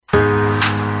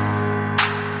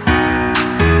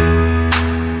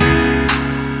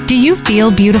Do you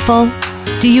feel beautiful?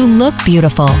 Do you look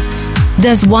beautiful?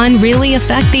 Does one really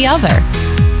affect the other?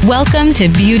 Welcome to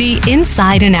Beauty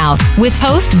Inside and Out with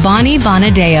host Bonnie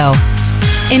Bonadeo.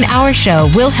 In our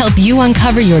show, we'll help you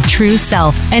uncover your true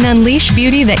self and unleash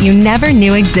beauty that you never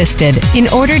knew existed in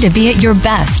order to be at your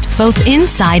best, both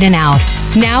inside and out.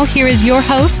 Now, here is your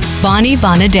host, Bonnie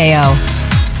Bonadeo.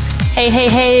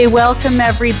 Hey, welcome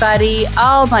everybody.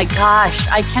 Oh my gosh,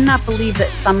 I cannot believe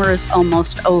that summer is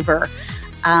almost over.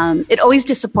 It always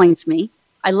disappoints me.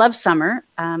 I love summer.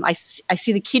 I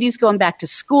see the kiddies going back to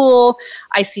school.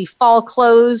 I see fall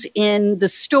clothes in the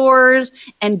stores,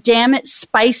 and damn it,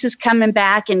 spice is coming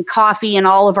back and coffee and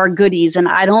all of our goodies. And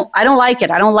I don't like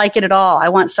it. I don't like it at all. I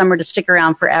want summer to stick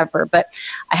around forever. But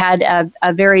I had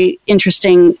a very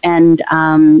interesting and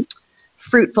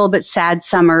fruitful but sad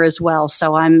summer as well.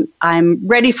 So I'm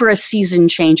ready for a season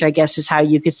change, I guess is how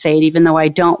you could say it, even though I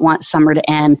don't want summer to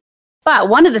end. But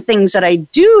one of the things that I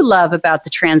do love about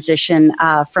the transition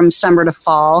from summer to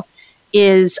fall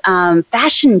is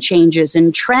fashion changes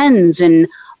and trends and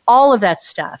all of that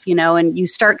stuff, you know, and you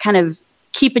start kind of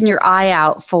keeping your eye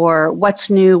out for what's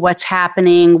new, what's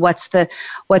happening, what's the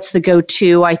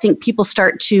go-to. I think people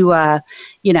start to,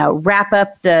 wrap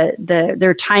up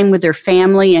their time with their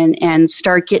family and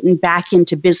start getting back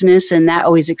into business. And that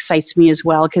always excites me as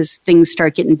well because things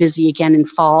start getting busy again in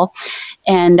fall.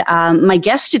 And my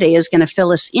guest today is going to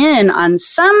fill us in on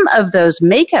some of those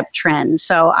makeup trends.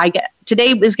 So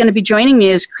today is going to be joining me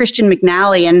is Christian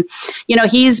McNally. And, you know,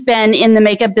 he's been in the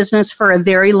makeup business for a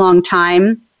very long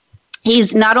time.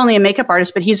 He's not only a makeup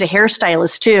artist, but he's a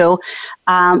hairstylist too,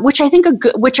 which I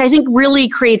think really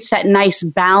creates that nice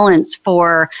balance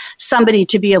for somebody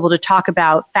to be able to talk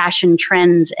about fashion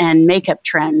trends and makeup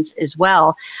trends as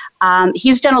well.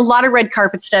 He's done a lot of red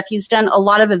carpet stuff. He's done a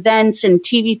lot of events and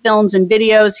TV films and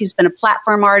videos. He's been a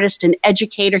platform artist and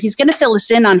educator. He's going to fill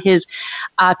us in on his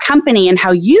company and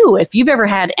how if you've ever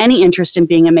had any interest in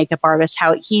being a makeup artist,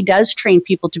 how he does train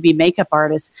people to be makeup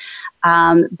artists.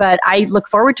 But I look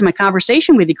forward to my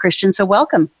conversation with you, Christian, so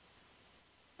welcome.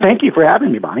 Thank you for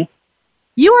having me, Bonnie.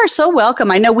 You are so welcome.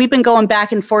 I know we've been going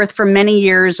back and forth for many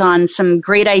years on some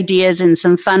great ideas and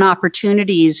some fun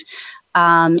opportunities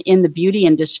in the beauty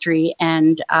industry,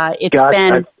 and it's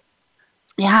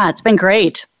been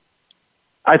great.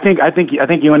 I think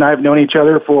you and I have known each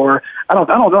other for I don't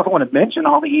know if I want to mention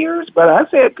all the years, but I'd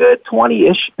say a good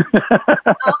 20-ish.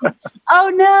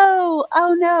 Oh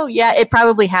no. Yeah, it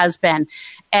probably has been.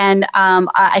 And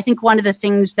I think one of the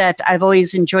things that I've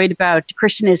always enjoyed about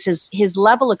Christian is his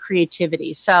level of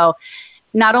creativity. So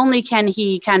not only can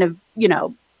he kind of,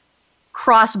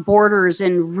 cross borders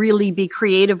and really be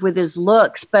creative with his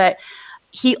looks, but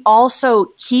he also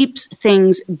keeps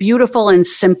things beautiful and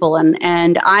simple.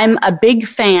 And I'm a big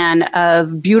fan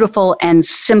of beautiful and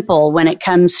simple when it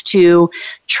comes to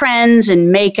trends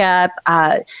and makeup,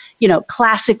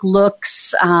 classic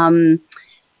looks,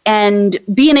 and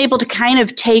being able to kind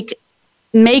of take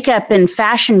makeup and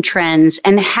fashion trends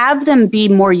and have them be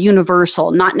more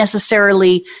universal, not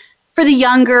necessarily for the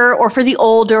younger or for the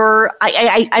older.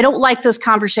 I don't like those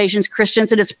conversations,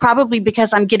 Christians, and it's probably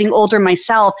because I'm getting older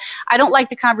myself. I don't like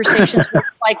the conversations where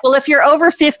it's like, well, if you're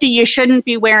over 50, you shouldn't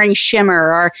be wearing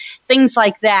shimmer or things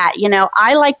like that. You know,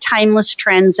 I like timeless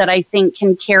trends that I think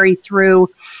can carry through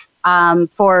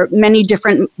for many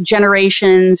different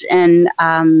generations and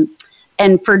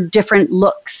for different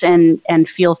looks and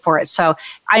feel for it. So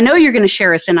I know you're going to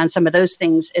share us in on some of those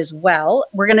things as well.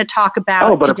 We're going to talk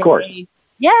about today. Of course.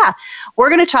 Yeah, we're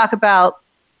going to talk about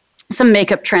some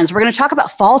makeup trends. We're going to talk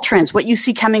about fall trends, what you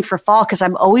see coming for fall, because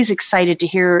I'm always excited to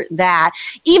hear that.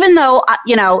 Even though,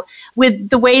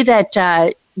 with the way that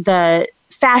the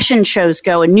fashion shows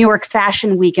go and New York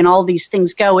Fashion Week and all these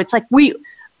things go, it's like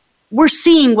we're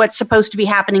seeing what's supposed to be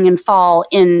happening in fall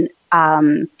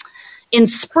in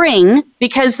spring,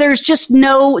 because there's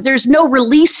no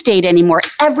release date anymore.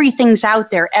 Everything's out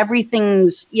there.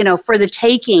 Everything's, for the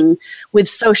taking with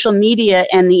social media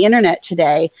and the internet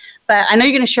today. But I know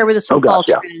you're going to share with us some fall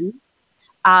trends.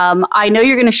 I know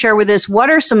you're going to share with us what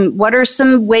are some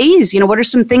ways, what are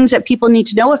some things that people need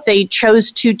to know if they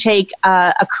chose to take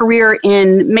a career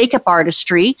in makeup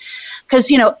artistry.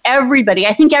 Because, everybody,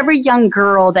 I think every young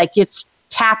girl that gets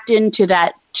tapped into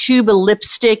that tube of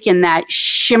lipstick and that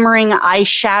shimmering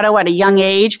eyeshadow at a young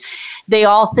age, they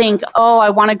all think, oh, I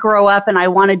want to grow up and I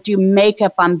want to do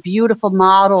makeup on beautiful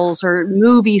models or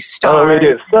movie stars. Oh, it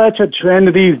is such a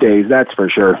trend these days, that's for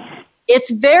sure. It's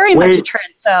very much a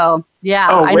trend. So, yeah,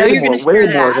 I know you're going to share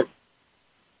that.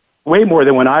 Way more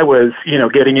than when I was,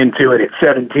 getting into it at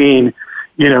 17,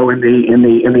 in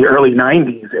the early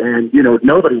 90s. And,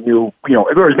 nobody knew,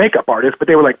 there was makeup artists, but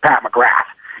they were like Pat McGrath.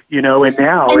 and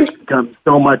now it's become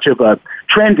so much of a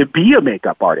trend to be a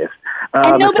makeup artist.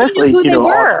 And nobody knew who they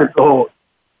were.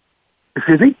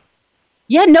 Excuse me?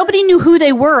 Yeah, nobody knew who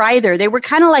they were either. They were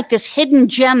kind of like this hidden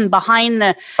gem behind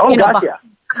the, behind the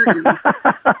curtain.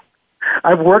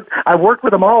 I've worked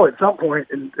with them all at some point,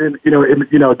 and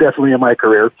definitely in my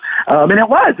career. And it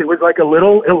was like a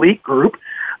little elite group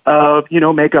of,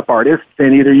 makeup artists,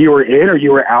 and either you were in or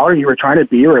you were out or you were trying to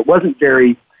be, or it wasn't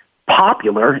very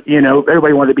popular.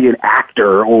 Everybody wanted to be an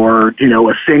actor or,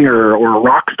 a singer or a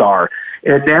rock star.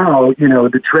 And now,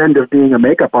 the trend of being a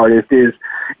makeup artist is,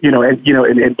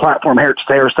 and platform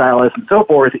hairstylist and so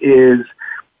forth is,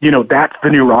 that's the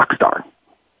new rock star.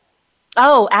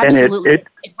 Oh, absolutely. It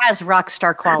has rock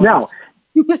star qualities. Now,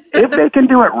 if they can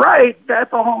do it right,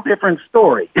 that's a whole different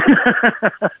story.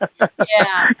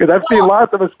 Yeah. Because I've seen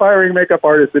lots of aspiring makeup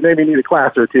artists that maybe need a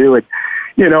class or two. And,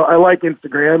 I like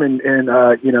Instagram and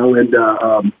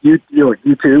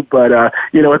YouTube, but,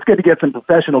 it's good to get some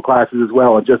professional classes as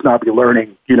well and just not be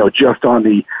learning, just on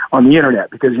the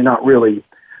internet, because you're not really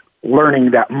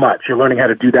learning that much. You're learning how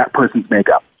to do that person's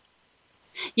makeup.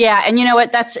 Yeah, and you know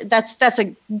what? That's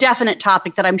a definite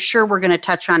topic that I'm sure we're going to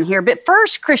touch on here. But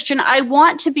first, Christian, I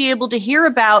want to be able to hear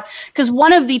about, because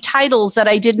one of the titles that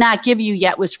I did not give you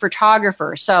yet was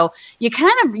photographer. So you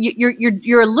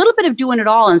you're a little bit of doing it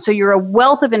all, and so you're a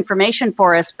wealth of information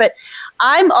for us. But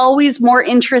I'm always more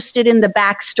interested in the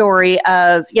backstory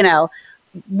of,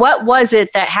 what was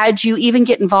it that had you even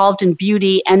get involved in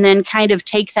beauty and then kind of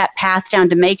take that path down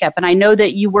to makeup? And I know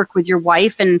that you work with your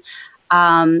wife, and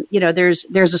there's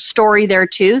a story there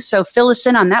too. So fill us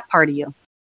in on that part of you.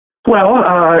 Well,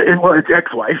 it's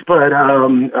ex-wife,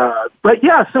 but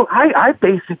yeah. So I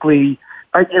basically,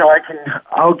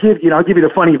 I'll give you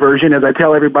the funny version, as I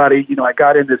tell everybody. I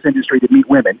got in this industry to meet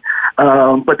women,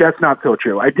 but that's not so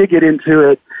true. I did get into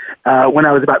it when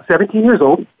I was about 17 years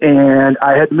old, and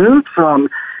I had moved from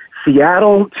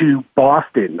Seattle to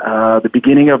Boston the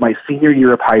beginning of my senior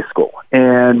year of high school,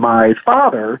 and my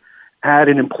father had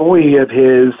an employee of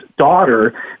his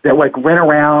daughter that went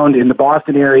around in the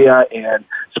Boston area and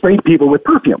sprayed people with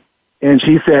perfume. And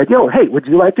she said, hey, would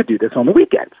you like to do this on the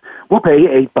weekends? We'll pay you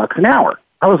 $8 an hour.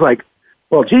 I was like,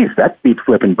 well, geez, that beats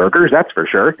flipping burgers, that's for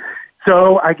sure.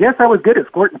 So I guess I was good at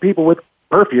squirting people with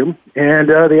perfume. And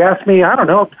they asked me, I don't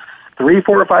know, 3,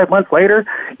 4, or 5 months later,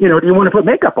 do you want to put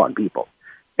makeup on people?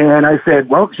 And I said,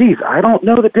 well, geez, I don't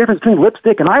know the difference between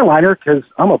lipstick and eyeliner because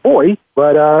I'm a boy,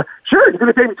 but sure, you're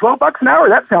going to pay me $12 an hour.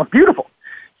 That sounds beautiful.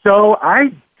 So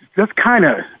I just kind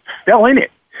of fell in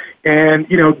it and,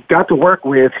 got to work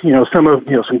with,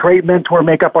 some great mentor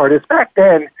makeup artists. Back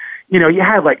then, you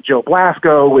had like Joe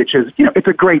Blasco, which is, it's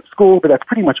a great school, but that's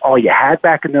pretty much all you had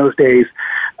back in those days.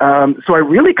 So I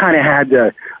really kind of had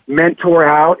to mentor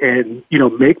out and,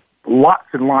 make lots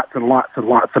and lots and lots and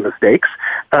lots of mistakes,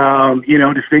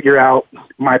 to figure out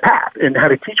my path and how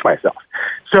to teach myself.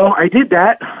 So I did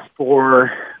that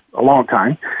for a long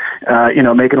time,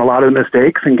 making a lot of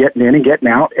mistakes and getting in and getting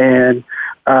out. And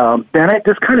then I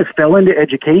just kind of fell into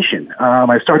education.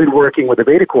 I started working with the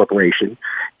Ravit Corporation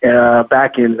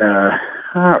back in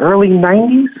early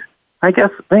 90s, I guess,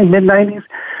 mid-90s.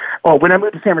 Oh, when I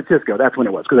moved to San Francisco, that's when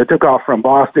it was, because I took off from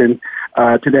Boston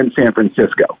to then San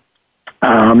Francisco.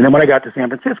 And then when I got to San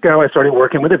Francisco, I started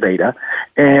working with Aveda,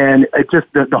 and it just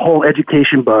the whole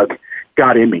education bug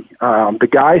got in me. The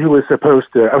guy who was I was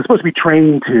supposed to be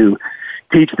trained to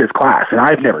teach this class, and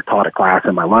I've never taught a class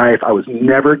in my life. I was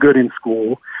never good in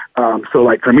school.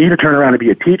 So for me to turn around and be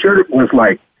a teacher was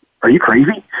like, are you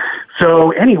crazy?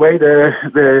 So anyway,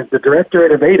 the director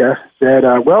at Aveda said,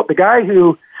 well, the guy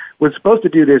who was supposed to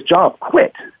do this job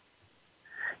quit.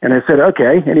 And I said,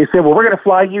 okay. And he said, well, we're going to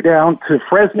fly you down to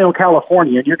Fresno,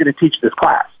 California, and you're going to teach this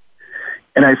class.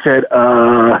 And I said,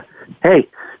 hey,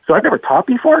 so I've never taught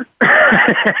before,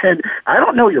 and I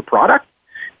don't know your product.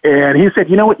 And he said,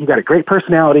 you know what? You got a great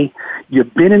personality.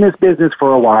 You've been in this business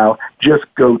for a while. Just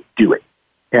go do it.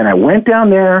 And I went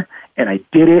down there, and I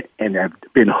did it, and I've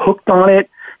been hooked on it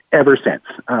ever since.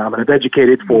 And I've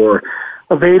educated for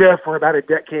Aveda for about a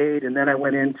decade, and then I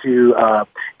went into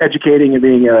educating and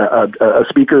being a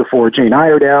speaker for Jane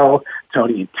Iredale,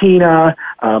 Tony and Tina.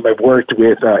 I've worked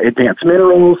with Advanced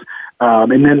Minerals,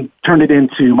 and then turned it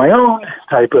into my own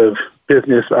type of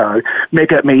business,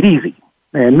 Makeup Made Easy.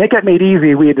 And Makeup Made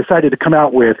Easy, we had decided to come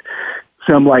out with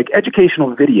some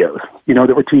educational videos,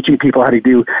 that were teaching people how to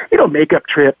do, makeup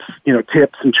tips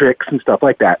and tricks and stuff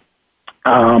like that.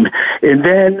 And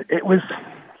then it was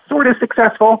sort of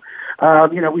successful.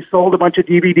 We sold a bunch of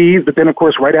DVDs, but then, of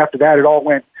course, right after that, it all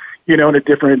went, in a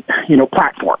different,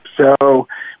 platform. So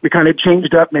we kind of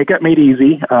changed up Makeup Made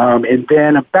Easy. And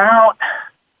then about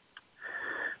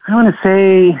I want to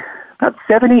say about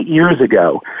 7-8 years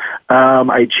ago,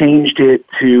 I changed it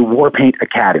to War Paint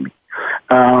Academy.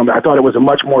 I thought it was a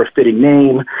much more fitting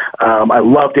name. I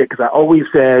loved it because I always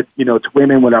said, to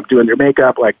women when I'm doing their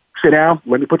makeup, like, sit down,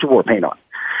 let me put your war paint on.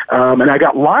 And I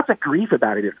got lots of grief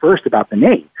about it at first about the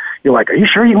name. You're like, are you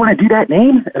sure you want to do that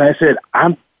name? And I said,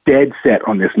 I'm dead set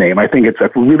on this name. I think it's a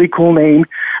really cool name.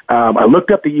 I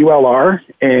looked up the ULR,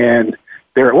 and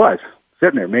there it was,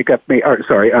 sitting there,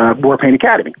 War Paint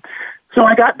Academy. So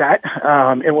I got that.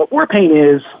 And what War Paint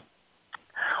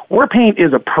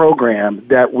is a program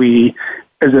that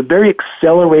is a very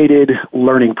accelerated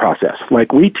learning process.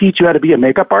 Like, we teach you how to be a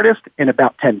makeup artist in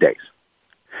about 10 days.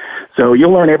 So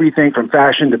you'll learn everything from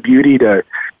fashion to beauty to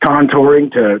contouring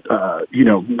to,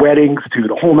 weddings to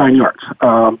the whole 9 yards.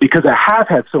 Because I have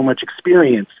had so much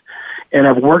experience and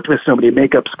I've worked with so many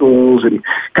makeup schools and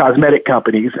cosmetic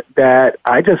companies that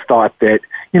I just thought that,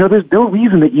 there's no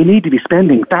reason that you need to be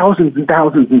spending thousands and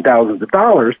thousands and thousands of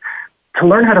dollars to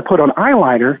learn how to put on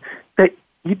eyeliner that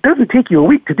it doesn't take you a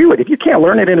week to do it. If you can't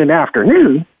learn it in an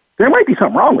afternoon, there might be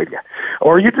something wrong with you.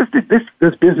 Or this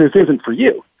business isn't for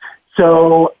you.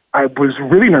 So I was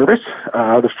really nervous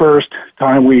the first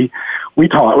time we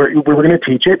taught. We were going to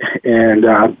teach it, and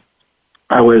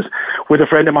I was with a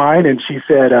friend of mine, and she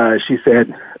said, "Are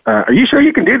you sure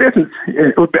you can do this?" And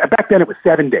back then it was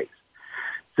 7 days.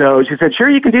 So she said, "Sure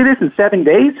you can do this in 7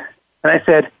 days?" And I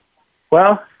said,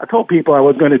 "Well, I told people I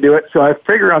was going to do it, so I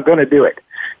figure I'm going to do it."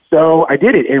 So I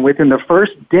did it, and within the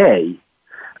first day,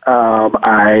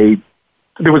 there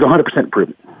was 100%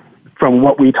 improvement from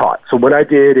what we taught. So what I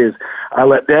did is I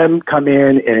let them come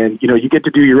in, and you get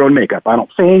to do your own makeup. I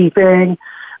don't say anything.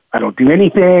 I don't do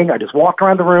anything. I just walk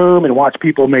around the room and watch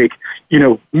people make,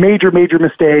 major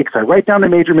mistakes. I write down the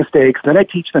major mistakes. Then I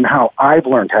teach them how I've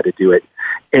learned how to do it.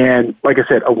 And like I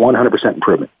said, a 100%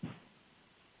 improvement.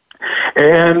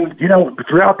 And,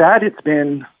 throughout that, it's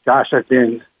been, I've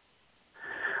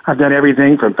done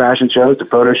everything from fashion shows to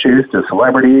photo shoots to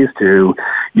celebrities to,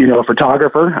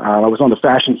 photographer. I was on the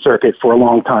fashion circuit for a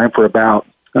long time, for about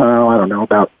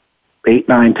 8,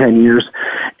 9, 10 years.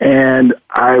 And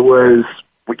I was,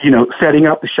 setting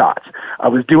up the shots. I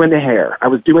was doing the hair. I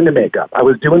was doing the makeup. I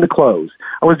was doing the clothes.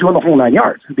 I was doing the whole 9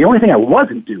 yards. The only thing I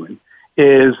wasn't doing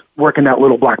is working that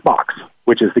little black box,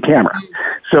 which is the camera.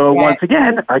 So once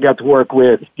again, I got to work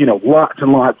with, lots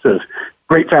and lots of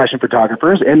great fashion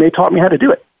photographers, and they taught me how to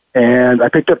do it. And I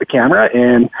picked up the camera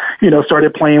and,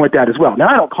 started playing with that as well. Now,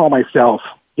 I don't call myself,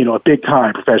 a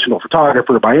big-time professional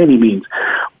photographer by any means,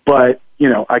 but,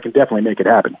 I can definitely make it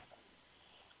happen.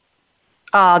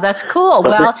 Oh, that's cool.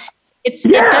 But well, it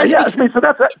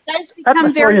does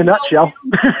become very in a nutshell.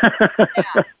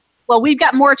 Well, we've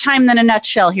got more time than a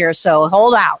nutshell here, so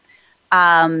hold out.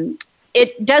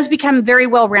 It does become very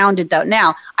well-rounded, though.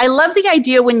 Now, I love the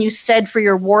idea when you said for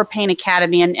your War Paint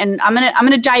Academy, and I'm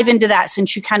gonna dive into that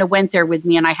since you kind of went there with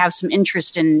me, and I have some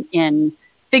interest in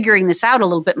figuring this out a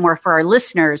little bit more for our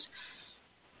listeners.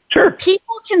 Sure.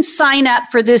 People can sign up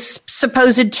for this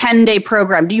supposed 10-day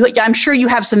program. I'm sure you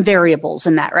have some variables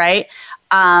in that, right?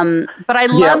 But I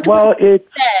loved when you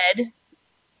said,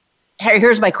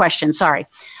 here's my question, sorry.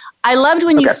 I loved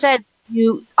when you said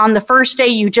on the first day,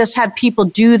 you just have people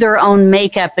do their own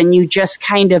makeup and you just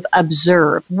kind of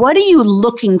observe. What are you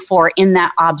looking for in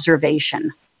that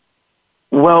observation?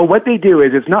 Well, what they do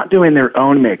is it's not doing their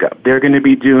own makeup. They're going to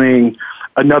be doing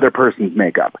another person's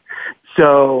makeup.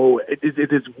 So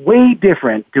it's way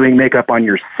different doing makeup on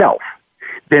yourself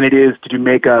than it is to do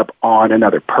makeup on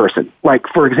another person. Like,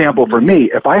 for example, for me,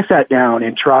 if I sat down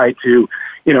and tried to,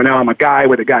 now I'm a guy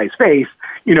with a guy's face,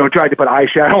 tried to put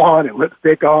eyeshadow on and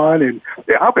lipstick on, and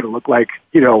I'm going to look like,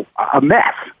 a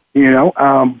mess,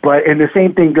 But, and the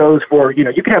same thing goes for,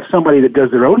 you can have somebody that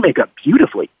does their own makeup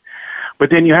beautifully, but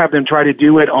then you have them try to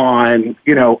do it on,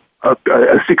 a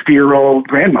 60-year-old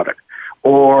grandmother,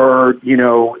 or,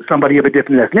 somebody of a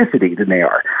different ethnicity than they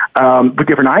are, with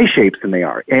different eye shapes than they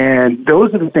are. And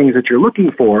those are the things that you're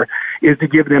looking for, is to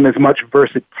give them as much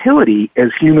versatility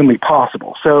as humanly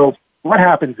possible. So what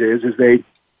happens is they,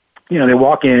 they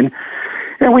walk in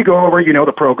and we go over,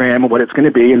 the program and what it's going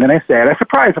to be. And then I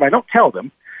surprise them. I don't tell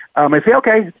them. I say,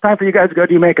 okay, it's time for you guys to go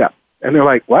do makeup. And they're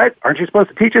like, what? Aren't you supposed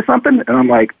to teach us something? And I'm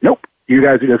like, nope, you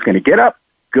guys are just going to get up,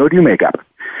 go do makeup.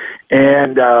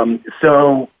 And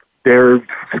so they're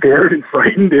scared and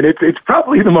frightened, and it's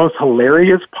probably the most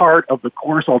hilarious part of the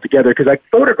course altogether because I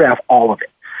photograph all of it.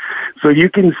 So you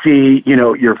can see,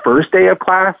 your first day of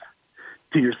class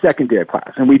to your second day of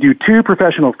class. And we do 2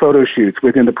 professional photo shoots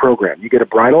within the program. You get a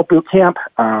bridal boot camp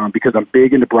because I'm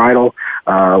big into bridal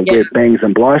with bangs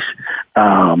and blush.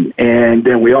 And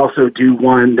then we also do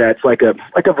one that's like a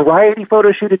variety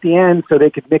photo shoot at the end, so they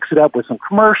could mix it up with some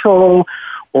commercial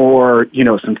or,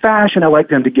 some fashion. I like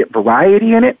them to get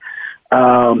variety in it.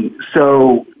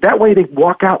 So that way they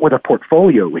walk out with a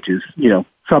portfolio, which is,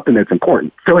 something that's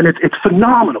important. So, and it's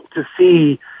phenomenal to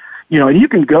see, and you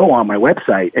can go on my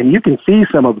website and you can see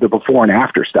some of the before and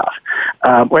after stuff.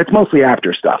 Well, it's mostly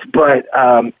after stuff, but,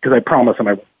 cause I promise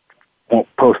I won't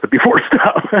post the before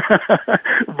stuff.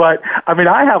 But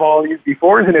I have all these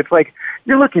befores, and it's like,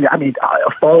 you're looking at,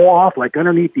 a fall off, like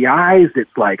underneath the eyes,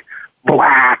 it's like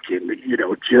black and,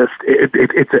 just,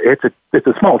 it's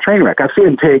a small train wreck. I've seen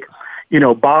them take,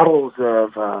 bottles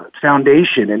of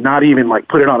foundation and not even like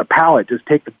put it on a pallet, just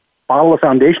take the bottle of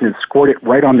foundation and squirt it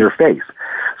right on their face.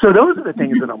 So those are the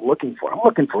things that I'm looking for. I'm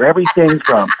looking for everything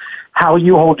from how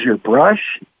you hold your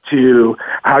brush to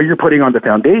how you're putting on the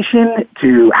foundation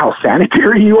to how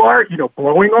sanitary you are,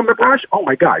 blowing on the brush. Oh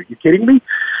my God, are you kidding me?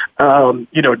 Do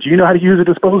you know how to use a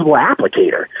disposable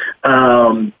applicator?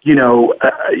 All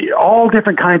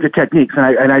different kinds of techniques.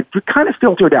 And I kind of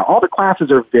filtered out. All the classes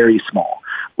are very small,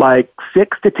 like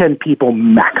 6 to 10 people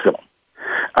maximum.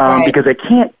 Right. Because I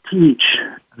can't teach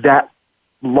that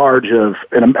large of,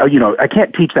 I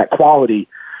can't teach that quality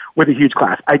with a huge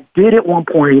class. I did at one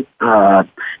point,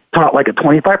 taught like a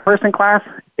 25-person class,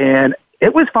 and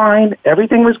it was fine.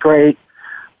 Everything was great.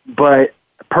 But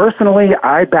personally,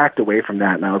 I backed away from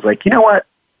that, and I was like, you know what?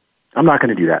 I'm not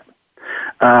going to do that.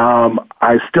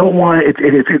 I still want,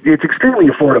 it's extremely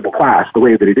affordable class the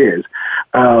way that it is.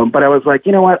 But I was like,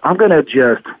 you know what? I'm going to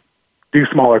just do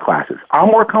smaller classes. I'm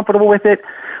more comfortable with it.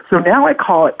 So now I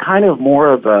call it kind of more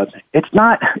of a,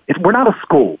 we're not a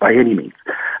school by any means.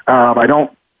 I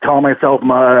don't call myself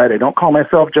Mud. I don't call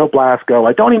myself Joe Blasco.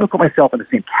 I don't even put myself in the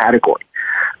same category.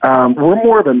 We're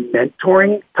more of a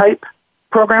mentoring type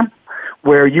program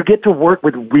where you get to work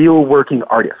with real working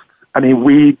artists.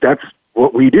 That's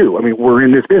what we do. We're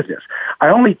in this business. I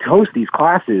only host these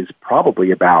classes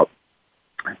probably about,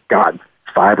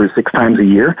 5 or 6 times a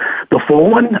year, the full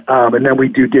one. And then we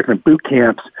do different boot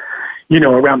camps,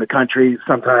 around the country.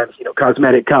 Sometimes,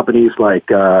 cosmetic companies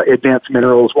like Advanced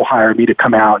Minerals will hire me to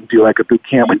come out and do like a boot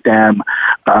camp with them.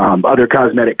 Other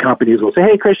cosmetic companies will say,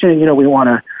 hey, Christian, we want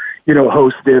to,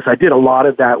 host this. I did a lot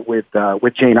of that with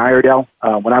Jane Iredale.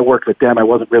 When I worked with them, I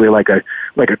wasn't really like a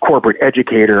corporate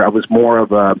educator. I was more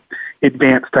of a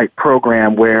advanced type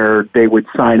program where they would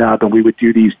sign up and we would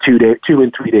do these 2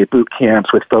 and 3 day boot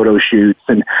camps with photo shoots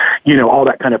and, all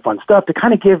that kind of fun stuff to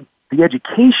kind of give the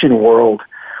education world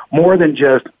more than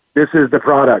just, this is the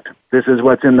product. This is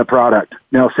what's in the product.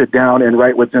 Now sit down and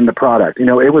write what's in the product.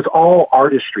 It was all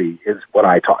artistry is what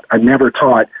I taught. I never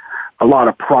taught a lot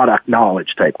of product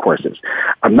knowledge type courses.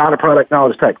 I'm not a product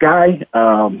knowledge type guy.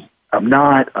 I'm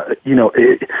not,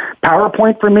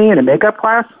 PowerPoint for me in a makeup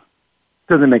class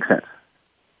doesn't make sense.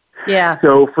 Yeah.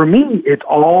 So for me, it's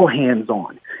all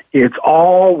hands-on. It's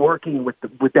all working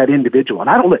with that individual, and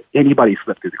I don't let anybody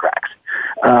slip through the cracks.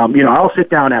 I'll sit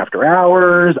down after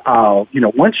hours.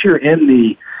 Once you're in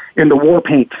the war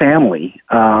paint family,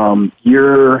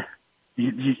 you're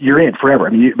in forever.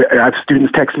 I have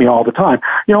students text me all the time.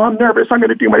 I'm nervous. I'm going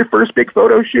to do my first big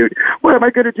photo shoot. What am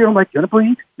I going to do? I'm like, you're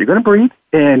going to breathe,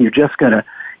 and you're just going to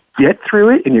get through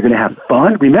it, and you're going to have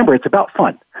fun. Remember, it's about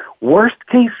fun. Worst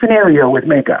case scenario with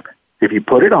makeup, if you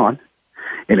put it on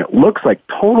and it looks like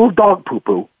total dog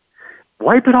poo-poo,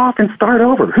 wipe it off and start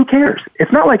over. Who cares?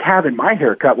 It's not like having my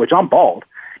haircut, which I'm bald,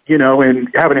 and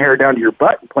having hair down to your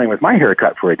butt and playing with my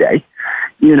haircut for a day.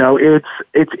 It's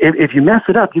if you mess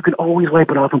it up, you can always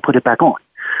wipe it off and put it back on.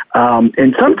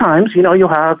 And sometimes, you'll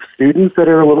have students that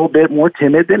are a little bit more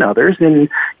timid than others, and,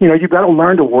 you've got to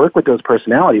learn to work with those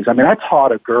personalities. I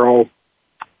taught a girl,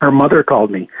 her mother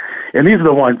called me, and these are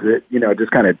the ones that,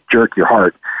 just kind of jerk your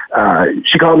heart.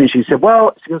 She called me and she said,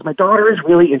 she goes, my daughter is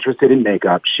really interested in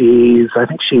makeup. I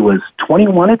think she was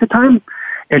 21 at the time,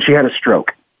 and she had a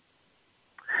stroke.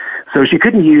 So she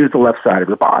couldn't use the left side of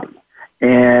her body.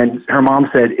 And her mom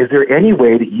said, is there any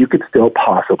way that you could still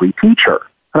possibly teach her?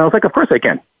 And I was like, of course I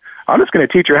can. I'm just going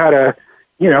to teach her how to,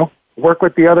 work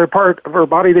with the other part of her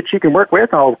body that she can work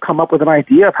with. I'll come up with an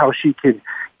idea of how she can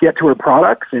get to her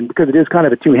products, and because it is kind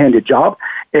of a two-handed job.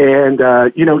 And,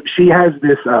 she has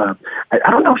this, I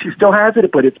don't know if she still has it,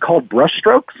 but it's called Brush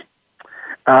Strokes.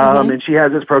 And she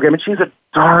has this program, and she's a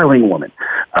darling woman.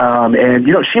 And,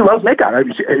 she loves makeup.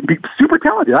 She's super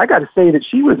talented. I got to say that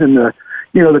she was in the,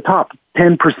 the top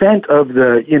 10% of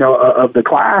the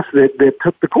class that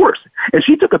took the course. And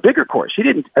she took a bigger course. She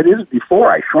didn't, this is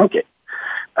before I shrunk it.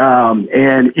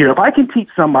 And, if I can teach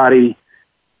somebody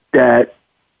that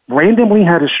randomly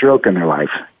had a stroke in their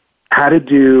life how to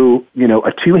do,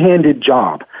 a two-handed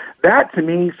job. That to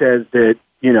me says that,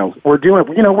 we're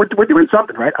doing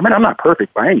something, right? I mean, I'm not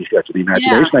perfect by any stretch of the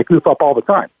imagination. Yeah. I goof up all the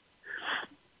time.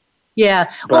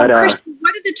 Yeah. But, well, Christian,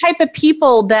 what are the type of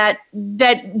people that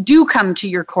do come to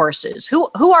your courses? Who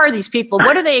are these people?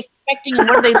 What are they expecting and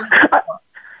what are they looking for?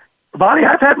 Bonnie,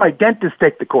 I've had my dentist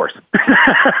take the course.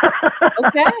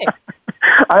 Okay.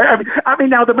 I mean,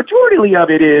 now the majority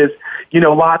of it is,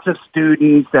 lots of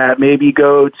students that maybe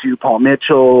go to Paul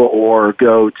Mitchell or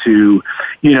go to,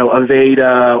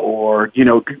 Aveda or,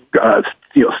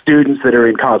 students that are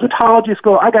in cosmetology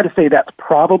school. I got to say that's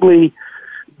probably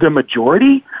the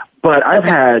majority, but I've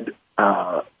had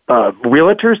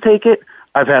realtors take it.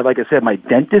 I've had, like I said, my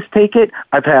dentist take it.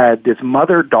 I've had this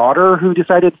mother-daughter who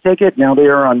decided to take it. Now they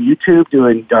are on YouTube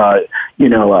doing,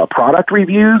 product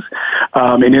reviews.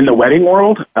 And in the wedding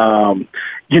world, all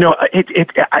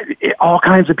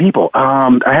kinds of people.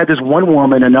 I had this one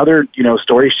woman, another,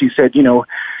 story. She said,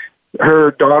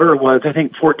 her daughter was, I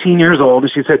think, 14 years old.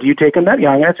 And she said, do you take them that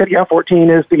young? And I said, yeah, 14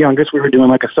 is the youngest. We were doing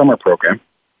like a summer program.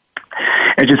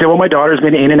 And she said, well, my daughter's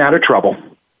been in and out of trouble.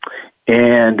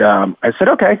 And I said,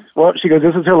 okay. Well, she goes,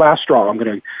 this is her last straw. I'm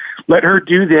going to let her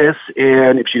do this.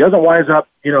 And if she doesn't wise up,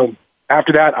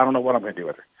 after that, I don't know what I'm going to do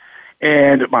with her.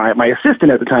 And my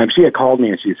assistant at the time, she had called me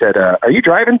and she said, are you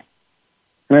driving?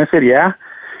 And I said, yeah.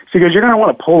 She goes, you're going to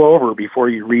want to pull over before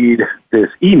you read this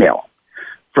email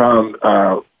from,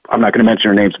 I'm not going to mention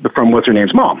her name, but from what's her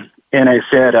name's mom. And I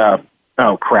said,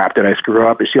 oh, crap, did I screw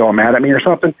up? Is she all mad at me or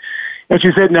something? And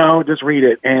she said, no, just read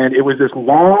it. And it was this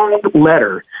long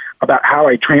letter about how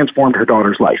I transformed her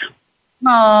daughter's life.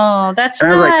 Oh, that's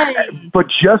and nice. I was like, but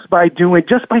just by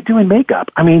doing makeup,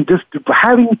 I mean, just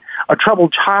having a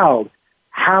troubled child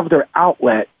have their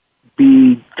outlet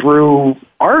be through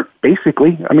art,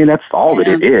 basically. I mean, that's all that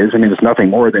it is. I mean, it's nothing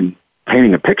more than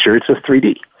painting a picture. It's just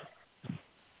 3D.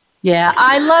 Yeah,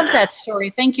 I love that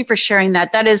story. Thank you for sharing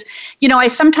that. That is, I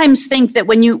sometimes think that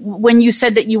when you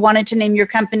said that you wanted to name your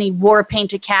company War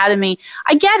Paint Academy,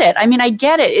 I get it. I mean, I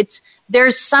get it.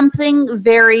 There's something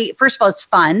first of all, it's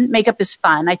fun. Makeup is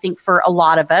fun, I think, for a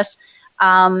lot of us.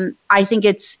 I think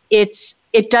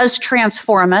it does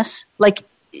transform us. Like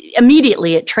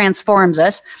immediately it transforms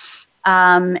us.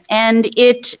 And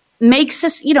it makes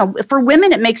us, for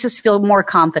women, it makes us feel more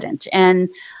confident. And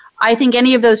I think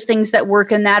any of those things that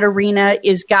work in that arena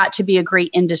is got to be a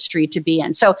great industry to be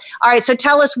in. So, all right. So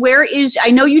tell us, I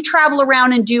know you travel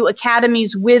around and do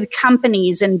academies with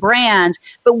companies and brands,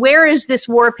 but where is this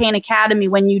War Paint Academy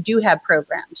when you do have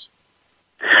programs?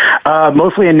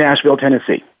 Mostly in Nashville,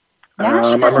 Tennessee.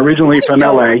 Nashville. I'm originally from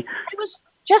LA. I was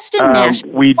just in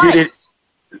Nashville. We did it.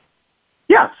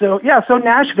 Yeah. So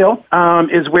Nashville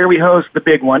is where we host the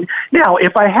big one. Now,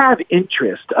 if I have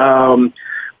interest,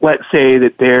 let's say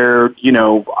that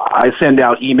I send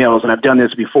out emails, and I've done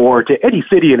this before, to any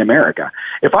city in America.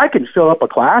 If I can fill up a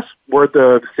class worth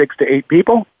of 6 to 8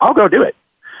 people, I'll go do it.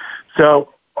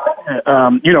 So,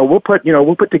 we'll put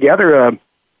together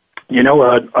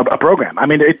a program. I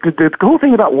mean, the cool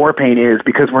thing about War Paint is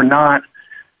because we're not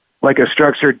like a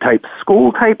structured type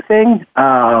school type thing,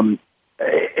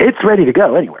 it's ready to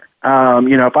go anywhere.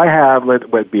 If I have,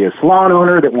 let be a salon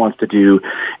owner that wants to do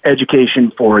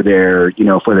education for their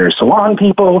salon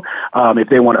people, if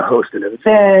they want to host an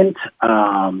event,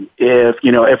 if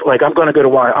I'm going to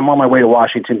I'm on my way to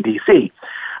Washington, D.C.,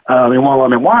 and while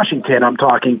I'm in Washington, I'm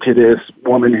talking to this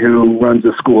woman who runs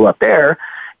a school up there,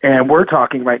 and we're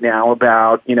talking right now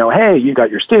about, hey, you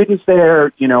got your students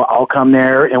there, I'll come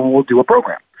there and we'll do a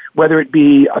program, whether it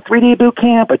be a 3-day boot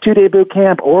camp, a 2-day boot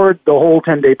camp, or the whole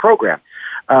 10-day program.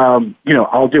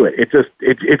 I'll do it. It's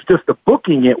just the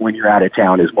booking it when you're out of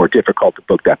town is more difficult to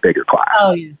book that bigger class.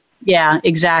 Oh, yeah,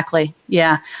 exactly.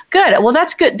 Yeah. Good. Well,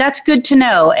 that's good. That's good to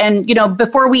know. And,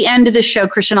 before we end the show,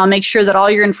 Christian, I'll make sure that all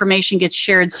your information gets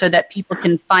shared so that people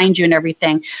can find you and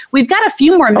everything. We've got a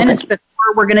few more minutes before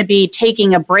we're going to be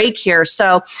taking a break here.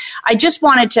 So I just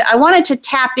wanted to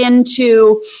tap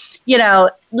into,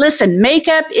 listen,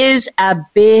 makeup is a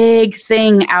big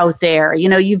thing out there.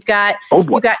 You've got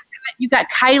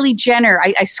Kylie Jenner.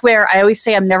 I swear, I always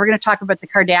say I'm never going to talk about the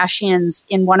Kardashians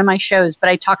in one of my shows, but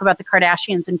I talk about the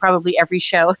Kardashians in probably every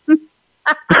show.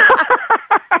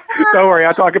 Don't worry,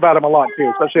 I talk about them a lot too,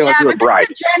 especially when you're a bride.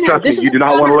 Trust me, you do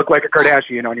not want to look like a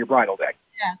Kardashian on your bridal day.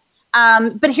 Yeah.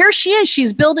 But here she is.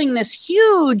 She's building this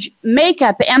huge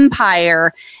makeup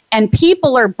empire, and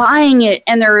people are buying it,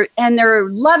 and they're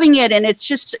loving it, and it's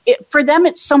just for them.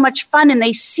 It's so much fun, and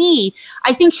they see.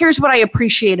 I think here's what I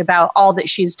appreciate about all that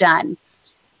she's done.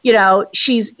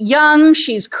 She's young.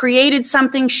 She's created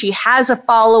something. She has a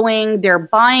following. They're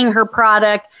buying her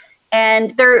product,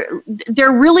 And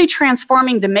they're really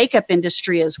transforming the makeup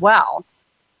industry as well.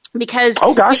 Because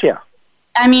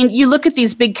I mean, you look at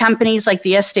these big companies like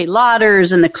the Estee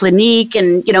Lauders and the Clinique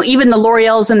and, even the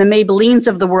L'Oreals and the Maybellines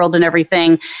of the world and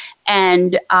everything.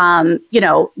 And,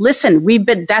 listen,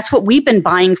 that's what we've been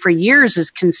buying for years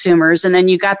as consumers. And then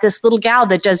you got this little gal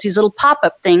that does these little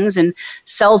pop-up things and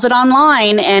sells it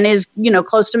online and is,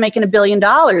 close to making $1 billion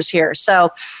here. So,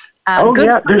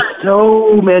 there's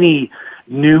so many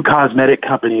new cosmetic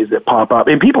companies that pop up.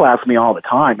 And people ask me all the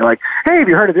time, they're like, hey, have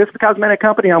you heard of this cosmetic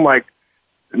company? I'm like,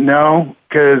 no,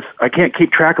 because I can't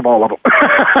keep track of all of them.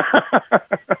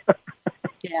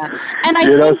 Yeah, and I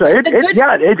think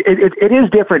it is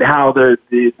different how the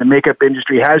makeup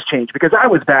industry has changed, because I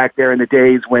was back there in the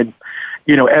days when,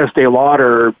 Estee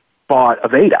Lauder bought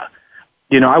Aveda.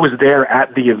 I was there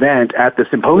at the event, at the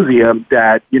symposium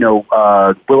that,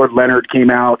 Willard Leonard came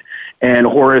out and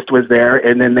Horace was there,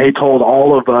 and then they told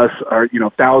all of us,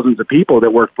 thousands of people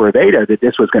that work for Aveda, that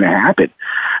this was going to happen.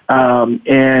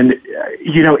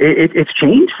 It's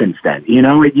changed since then.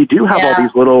 You do have all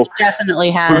these little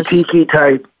definitely has boutique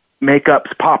type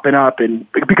makeups popping up, and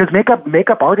because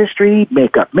makeup artistry,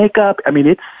 makeup. I mean,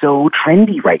 it's so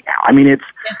trendy right now. I mean, it's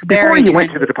before you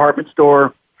went to the department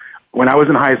store when I was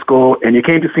in high school and you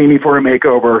came to see me for a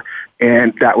makeover,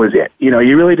 and that was it.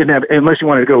 You really didn't have, unless you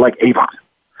wanted to go like Avon.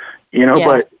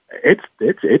 But it's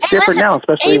different now,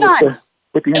 especially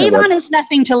with the internet. Avon is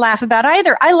nothing to laugh about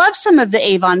either. I love some of the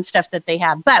Avon stuff that they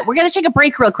have. But we're going to take a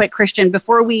break real quick, Christian,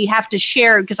 before we have to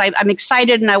share, because I'm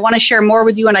excited and I want to share more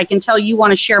with you, and I can tell you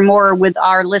want to share more with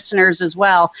our listeners as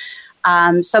well.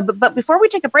 But before we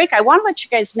take a break, I want to let you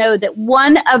guys know that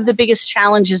one of the biggest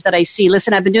challenges that I see,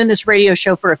 listen, I've been doing this radio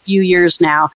show for a few years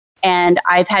now, and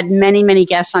I've had many, many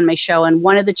guests on my show. And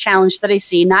one of the challenges that I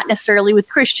see, not necessarily with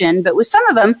Christian, but with some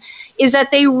of them, is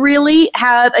that they really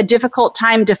have a difficult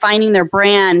time defining their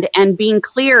brand and being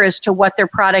clear as to what their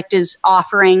product is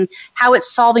offering, how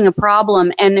it's solving a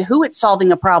problem, and who it's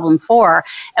solving a problem for.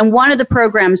 And one of the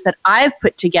programs that I've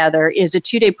put together is a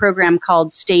 2-day program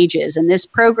called Stages. And this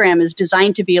program is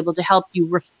designed to be able to help you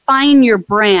refine your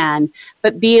brand,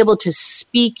 but be able to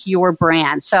speak your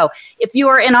brand. So if you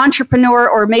are an entrepreneur,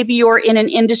 or maybe you're in an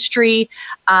industry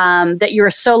that you're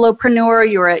a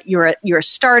solopreneur, you're a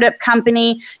startup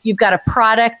company, you've got a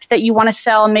product that you want to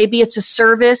sell, maybe it's a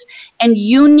service, and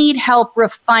you need help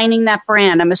refining that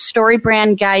brand. I'm a Story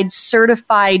Brand Guide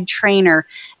certified trainer,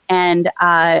 and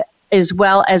as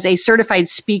well as a certified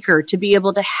speaker to be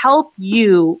able to help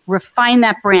you refine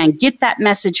that brand, get that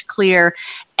message clear,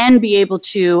 and be able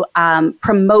to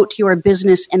promote your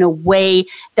business in a way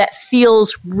that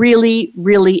feels really,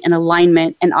 really in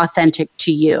alignment and authentic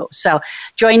to you. So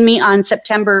join me on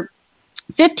September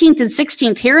 15th and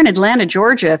 16th here in Atlanta,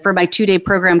 Georgia for my 2-day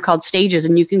program called Stages.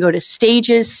 And you can go to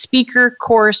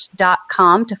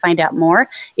stagesspeakercourse.com to find out more.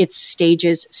 It's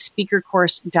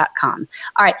stagesspeakercourse.com.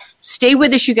 All right. Stay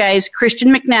with us, you guys.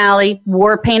 Christian McNally,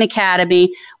 Warpaint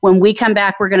Academy. When we come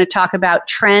back, we're going to talk about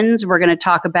trends. We're going to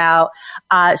talk about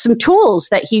some tools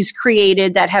that he's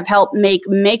created that have helped make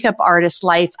makeup artists'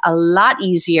 life a lot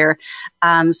easier.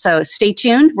 So stay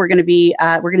tuned. We're going to be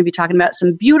talking about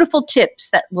some beautiful tips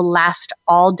that will last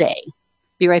all day.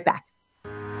 Be right back.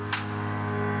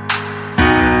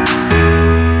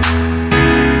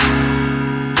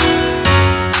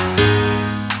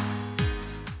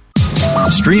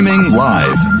 Streaming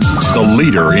live, the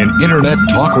leader in Internet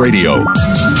talk radio,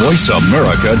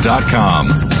 voiceamerica.com.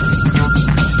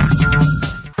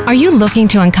 Are you looking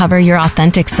to uncover your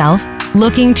authentic self?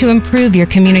 Looking to improve your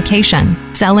communication,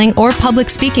 selling, or public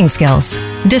speaking skills?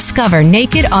 Discover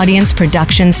Naked Audience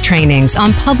Productions trainings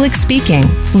on public speaking,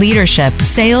 leadership,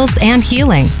 sales, and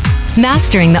healing.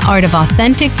 Mastering the art of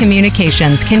authentic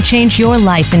communications can change your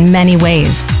life in many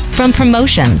ways. From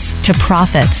promotions to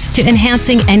profits to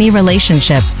enhancing any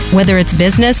relationship, whether it's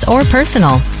business or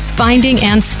personal. Finding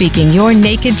and speaking your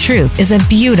naked truth is a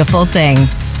beautiful thing.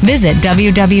 Visit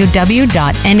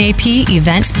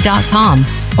www.napevents.com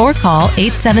or call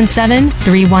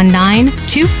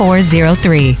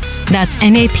 877-319-2403. That's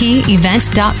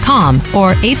napevents.com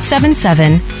or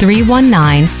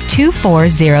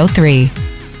 877-319-2403.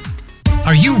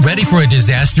 Are you ready for a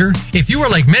disaster? If you are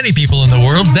like many people in the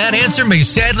world, that answer may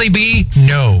sadly be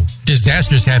no.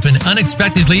 Disasters happen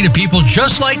unexpectedly to people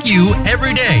just like you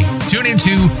every day. Tune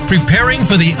into Preparing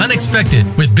for the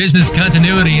Unexpected with business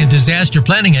continuity and disaster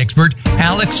planning expert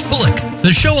Alex Fullick.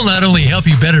 The show will not only help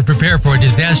you better prepare for a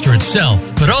disaster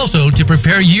itself, but also to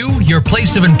prepare you, your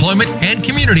place of employment, and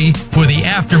community for the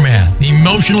aftermath,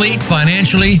 emotionally,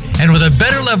 financially, and with a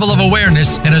better level of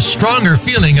awareness and a stronger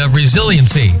feeling of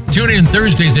resiliency. Tune in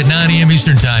Thursdays at 9 a.m.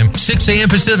 Eastern Time, 6 a.m.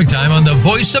 Pacific Time on the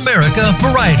Voice America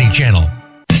Variety Channel.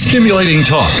 Stimulating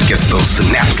talk. Gets those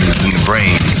synapses in the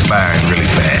brain firing really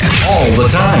fast. All the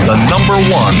time. The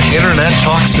 #1 internet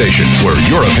talk station where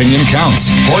your opinion counts.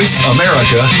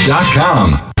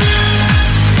 VoiceAmerica.com.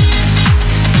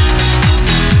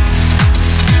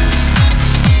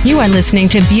 You are listening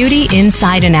to Beauty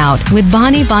Inside and Out with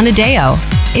Bonnie Bonadeo.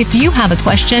 If you have a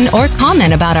question or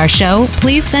comment about our show,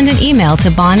 please send an email to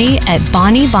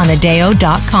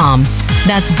bonnie@bonniebonadeo.com.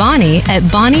 That's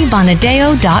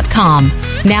bonnie@bonniebonadeo.com.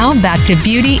 Now back to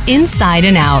Beauty Inside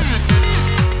and Out.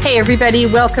 Hey everybody,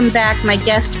 welcome back. My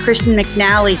guest, Christian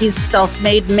McNally. He's a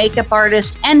self-made makeup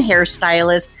artist and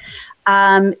hairstylist.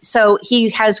 So he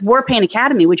has Warpaint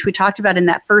Academy, which we talked about in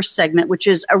that first segment, which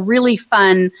is a really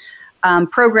fun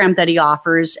program that he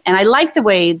offers. And I like the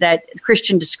way that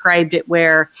Christian described it,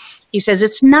 where he says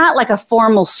it's not like a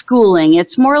formal schooling.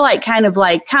 It's more like kind of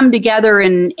like come together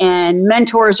and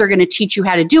mentors are going to teach you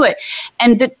how to do it.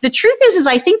 And the truth is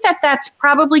I think that's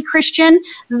probably, Christian,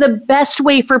 the best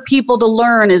way for people to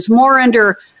learn is more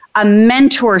under a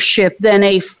mentorship than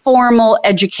a formal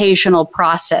educational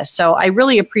process. So I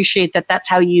really appreciate that that's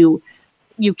how you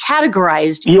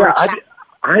categorized your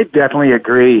I definitely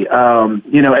agree.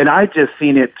 And I've just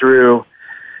seen it through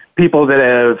people that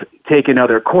have taken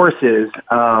other courses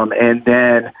and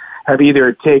then have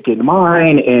either taken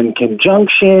mine in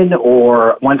conjunction,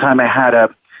 or one time it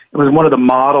was one of the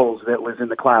models that was in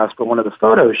the class for one of the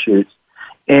photo shoots,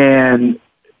 and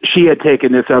she had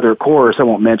taken this other course. I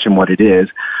won't mention what it is.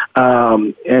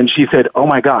 And she said, "Oh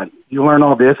my God, you learn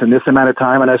all this in this amount of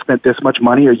time, and I spent this much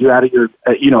money. Are you out of your,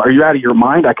 are you out of your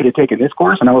mind? I could have taken this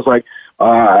course." And I was like,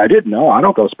 I didn't know. I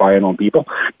don't go spying on people,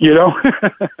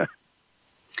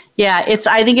 Yeah,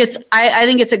 I think it's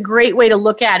a great way to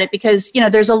look at it, because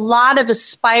there's a lot of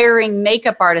aspiring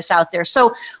makeup artists out there.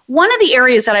 So one of the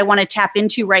areas that I want to tap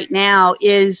into right now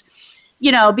is,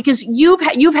 because you've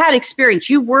had experience,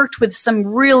 you've worked with some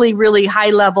really, really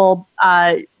high level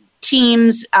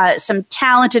teams, some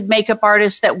talented makeup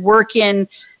artists that work in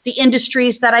the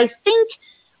industries that I think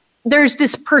there's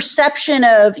this perception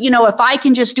of, if I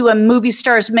can just do a movie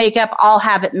star's makeup, I'll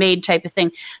have it made type of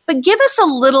thing. But give us a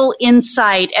little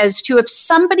insight as to if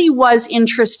somebody was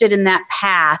interested in that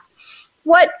path,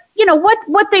 what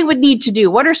they would need to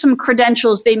do. What are some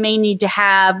credentials they may need to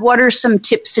have? What are some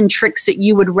tips and tricks that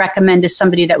you would recommend to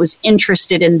somebody that was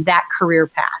interested in that career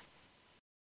path?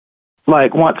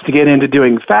 Like wants to get into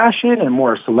doing fashion and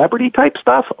more celebrity type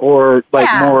stuff, or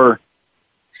more...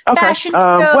 Okay. Fashion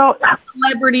shows,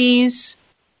 celebrities.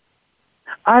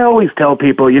 I always tell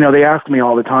people, they ask me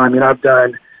all the time, I've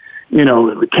done,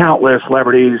 countless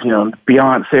celebrities,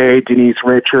 Beyonce, Denise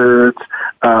Richards,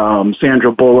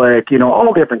 Sandra Bullock,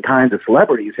 all different kinds of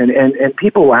celebrities. And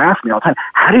people will ask me all the time,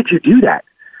 how did you do that?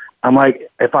 I'm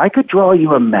like, if I could draw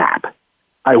you a map,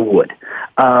 I would.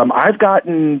 I've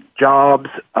gotten jobs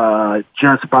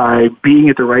just by being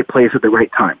at the right place at the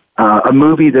right time. A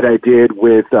movie that I did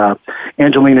with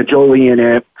Angelina Jolie in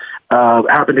it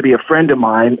happened to be a friend of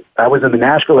mine. I was in the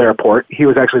Nashville airport. He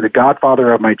was actually the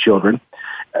godfather of my children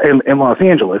in Los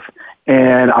Angeles.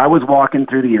 And I was walking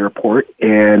through the airport,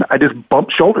 and I just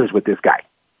bumped shoulders with this guy.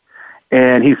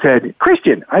 And he said,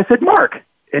 "Christian." I said, "Mark."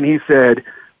 And he said,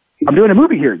 "I'm doing a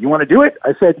movie here. You want to do it?"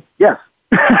 I said, "Yes."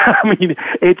 I mean,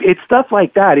 it's stuff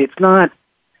like that. It's not...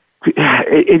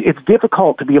 It's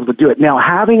difficult to be able to do it. Now,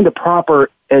 having the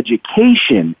proper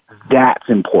education, that's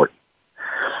important.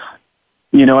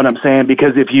 You know what I'm saying?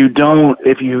 Because if you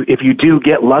do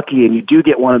get lucky and you do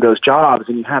get one of those jobs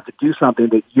and you have to do something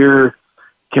that you're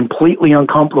completely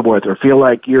uncomfortable with or feel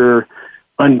like you're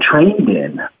untrained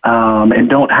in, and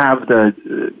don't have the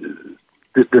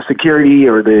security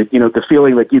or the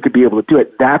feeling like you could be able to do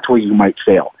it, that's where you might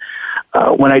fail.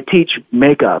 When I teach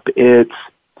makeup, it's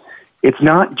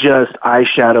not just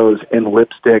eyeshadows and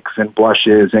lipsticks and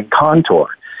blushes and contour.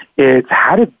 It's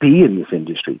how to be in this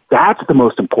industry. That's the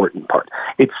most important part.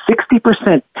 It's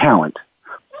 60% talent,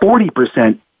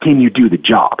 40% can you do the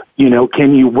job?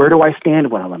 Where do I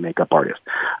stand when I'm a makeup artist?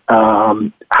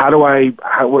 Where do I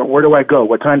go?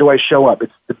 What time do I show up?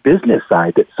 It's the business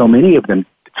side that so many of them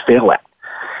fail at.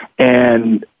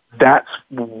 And that's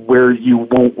where you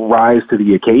won't rise to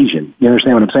the occasion. You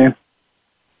understand what I'm saying?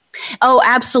 Oh,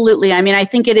 absolutely. I mean, I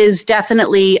think it is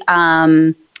definitely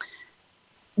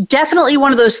definitely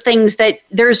one of those things that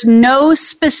there's no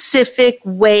specific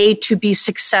way to be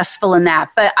successful in that.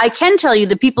 But I can tell you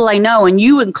the people I know, and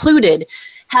you included,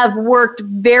 have worked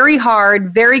very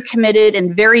hard, very committed,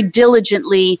 and very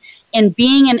diligently in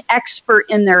being an expert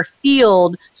in their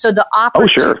field so the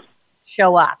opportunities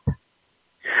show up.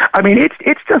 I mean,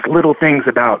 it's just little things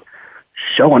about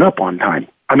showing up on time.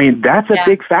 I mean, that's a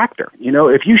big factor. You know,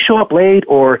 if you show up late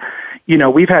or, you know,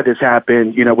 we've had this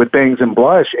happen, you know, with Bangs and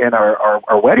Blush and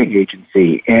our wedding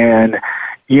agency, and,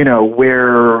 you know,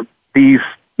 where these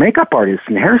makeup artists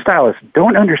and hairstylists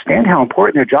don't understand how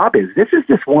important their job is. This is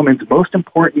this woman's most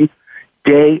important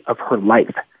day of her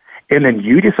life. And then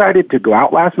you decided to go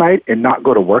out last night and not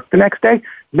go to work the next day.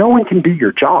 No one can do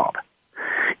your job.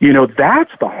 You know,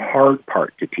 that's the hard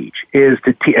part to teach, is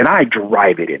to teach, and I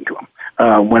drive it into them.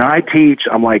 When I teach,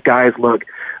 I'm like, guys, look,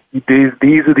 these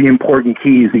are the important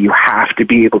keys that you have to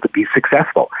be able to be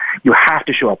successful. You have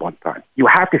to show up on time. You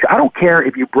have to. I don't care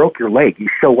if you broke your leg, you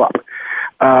show up.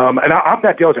 And I'm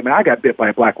not jealous. I mean, I got bit by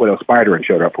a black widow spider and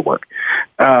showed up for work.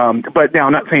 But now,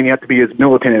 I'm not saying you have to be as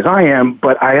militant as I am,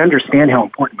 but I understand how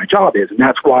important my job is, and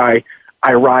that's why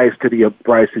I rise to the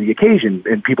occasion.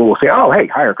 And people will say, "Oh, hey,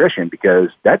 hire Christian because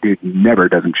that dude never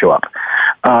doesn't show up.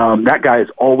 That guy is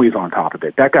always on top of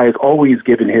it. That guy is always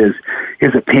giving his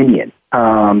opinion,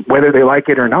 whether they like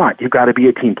it or not. You've got to be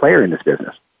a team player in this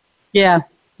business."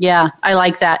 Yeah, I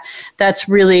like that. That's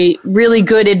really, really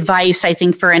good advice, I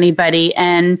think, for anybody.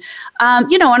 And,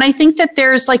 you know, and I think that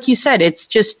there's, like you said, it's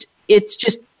just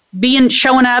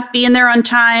showing up, being there on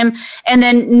time, and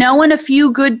then knowing a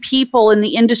few good people in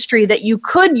the industry that you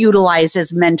could utilize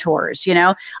as mentors. You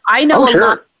know, I know a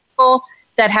lot of people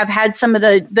that have had some of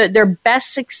their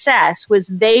best success was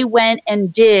they went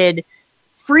and did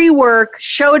free work,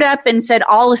 showed up and said,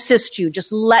 "I'll assist you.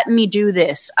 Just let me do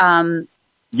this."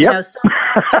 Yep.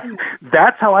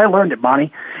 That's how I learned it,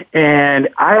 Bonnie. And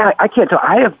I can't tell.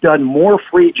 I have done more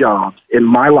free jobs in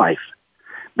my life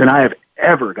than I have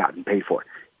ever gotten paid for.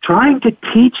 Trying to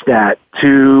teach that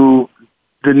to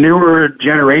the newer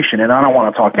generation, and I don't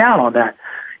want to talk down on that,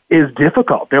 is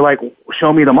difficult. They're like,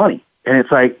 "Show me the money." And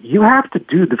it's like, you have to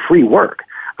do the free work.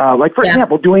 Like, for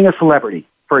example, doing a celebrity,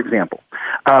 for example,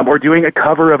 or doing a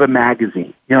cover of a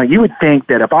magazine. You know, you would think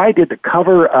that if I did the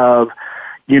cover of,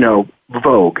 you know,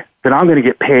 Vogue, then I'm going to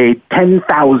get paid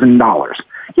 $10,000.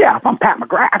 Yeah, if I'm Pat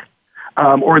McGrath,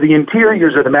 or the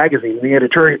interiors of the magazine,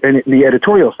 in the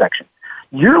editorial section,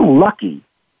 you're lucky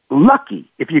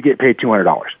if you get paid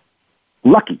 $200.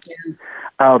 Lucky.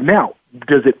 Now,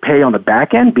 does it pay on the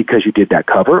back end because you did that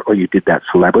cover or you did that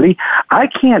celebrity? I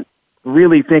can't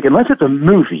really think, unless it's a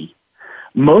movie.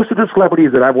 Most of the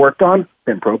celebrities that I've worked on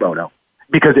been pro bono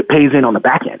because it pays in on the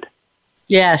back end.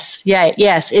 Yes.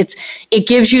 It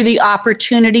gives you the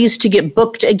opportunities to get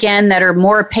booked again that are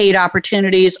more paid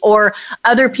opportunities, or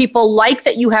other people like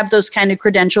that you have those kind of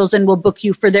credentials and will book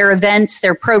you for their events,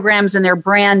 their programs, and their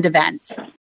brand events.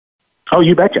 Oh,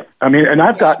 you betcha. I mean, and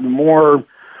I've gotten more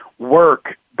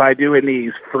work by doing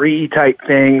these free type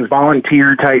things,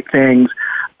 volunteer type things,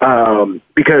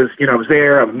 because, you know, I was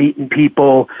there, I'm meeting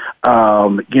people,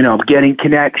 you know, I'm getting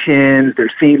connections, they're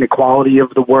seeing the quality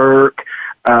of the work.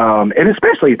 And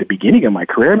especially at the beginning of my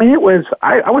career, I mean,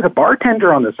 I was a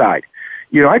bartender on the side.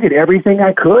 You know, I did everything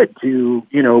I could to,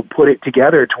 you know, put it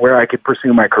together to where I could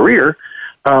pursue my career,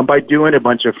 by doing a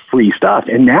bunch of free stuff.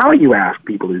 And now you ask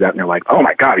people to do that and they're like, "Oh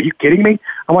my God, are you kidding me?"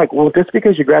 I'm like, well, just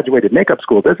because you graduated makeup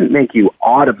school doesn't make you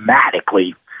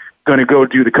automatically going to go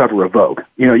do the cover of Vogue.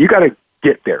 You know, you got to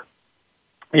get there.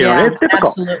 You know, it's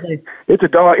difficult. Absolutely. It's a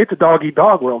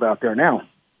dog-eat-dog world out there now.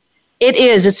 It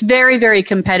is. It's very, very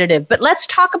competitive. But let's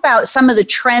talk about some of the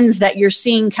trends that you're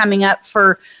seeing coming up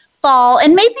for fall,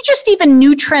 and maybe just even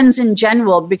new trends in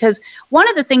general, because one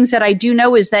of the things that I do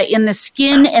know is that in the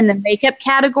skin and the makeup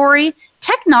category,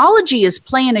 technology is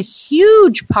playing a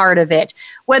huge part of it,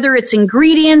 whether it's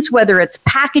ingredients, whether it's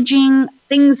packaging,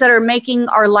 things that are making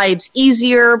our lives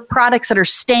easier, products that are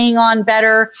staying on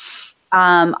better.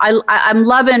 I'm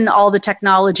loving all the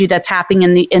technology that's happening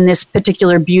in this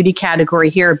particular beauty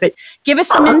category here, but give us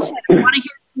some insight. I want to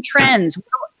hear some trends.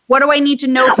 What do I need to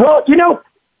know? Well, you know,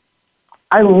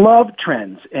 I love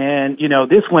trends, and you know,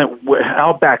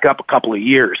 I'll back up a couple of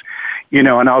years, you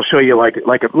know, and I'll show you like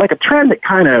a trend that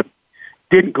kind of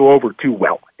didn't go over too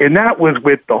well, and that was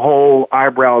with the whole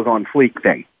eyebrows on fleek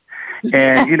thing.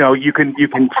 And you know, you can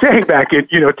say back in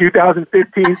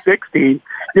 2015, 16,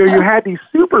 you know, you had these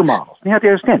supermodels. You have to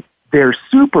understand, they're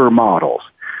supermodels,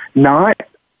 not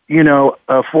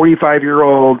a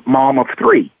 45-year-old mom of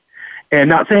three. And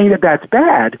not saying that that's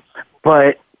bad,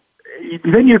 but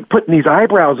then you're putting these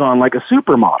eyebrows on like a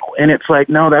supermodel, and it's like,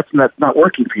 no, that's not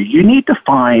working for you. You need to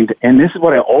find, and this is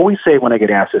what I always say when I get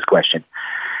asked this question,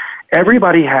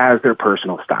 everybody has their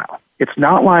personal style. It's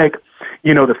not like,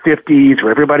 the 50s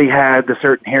where everybody had the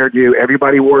certain hairdo,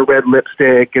 everybody wore red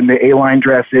lipstick and the A-line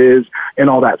dresses and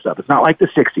all that stuff. It's not like the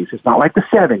 60s. It's not like the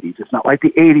 70s. It's not like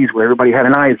the 80s where everybody had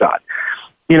an Izod.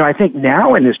 I think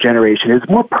now in this generation, it's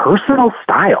more personal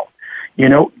style.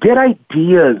 Get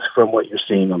ideas from what you're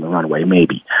seeing on the runway,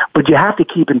 maybe. But you have to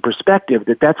keep in perspective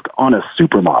that that's on a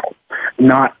supermodel,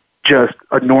 not just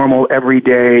a normal,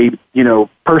 everyday,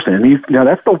 person. And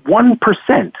that's the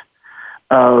 1%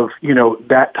 of,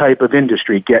 that type of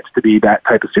industry gets to be that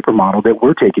type of supermodel that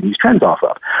we're taking these trends off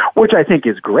of, which I think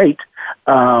is great.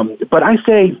 But I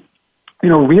say,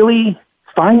 really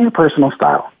find your personal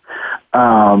style.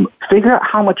 Figure out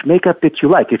how much makeup that you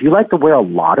like. If you like to wear a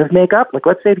lot of makeup, like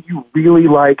let's say that you really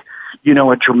like,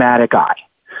 a dramatic eye,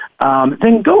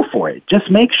 then go for it. Just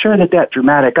make sure that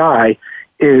dramatic eye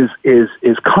is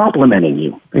complimenting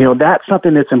you. That's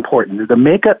something that's important. The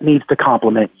makeup needs to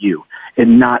compliment you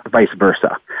and not vice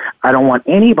versa. I don't want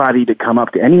anybody to come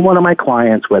up to any one of my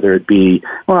clients, whether it be,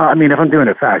 if I'm doing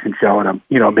a fashion show and I'm,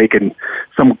 making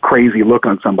some crazy look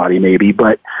on somebody maybe,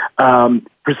 but,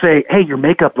 for say, hey, your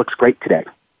makeup looks great today.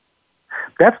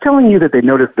 That's telling you that they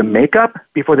noticed the makeup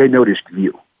before they noticed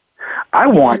you. I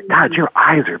want, God, your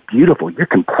eyes are beautiful. Your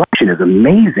complexion is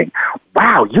amazing.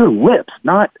 Wow, your lips,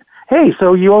 not, hey,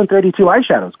 so you own 32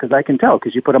 eyeshadows, because I can tell,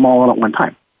 because you put them all on at one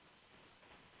time.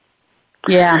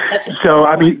 Yeah. That's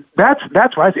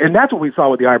right. And that's what we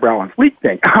saw with the eyebrow on fleek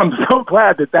thing. I'm so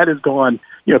glad that has gone,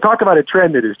 talk about a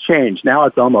trend that has changed. Now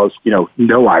it's almost,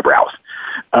 no eyebrows,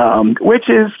 which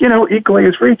is, equally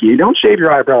as freaky. You don't shave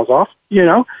your eyebrows off,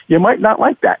 you might not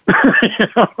like that.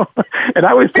 And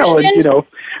I was telling,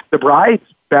 the brides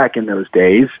back in those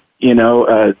days,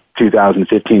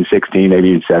 2015, 16, maybe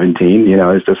even 17,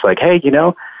 it's just like, hey, you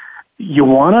don't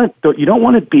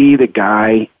want to be the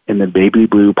guy in the baby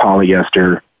blue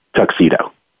polyester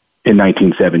tuxedo in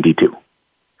 1972.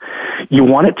 You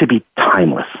want it to be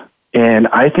timeless. And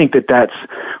I think that's,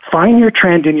 find your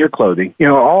trend in your clothing.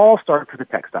 All starts with the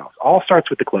textiles. All starts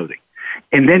with the clothing.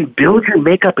 And then build your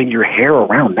makeup and your hair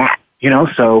around that.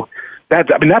 So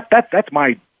that's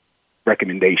my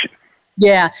recommendation.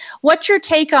 Yeah. What's your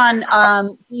take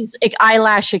on these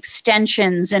eyelash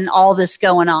extensions and all this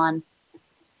going on?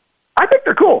 I think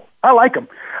they're cool. I like them.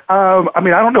 I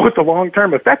don't know what the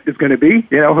long-term effect is going to be.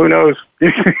 Who knows?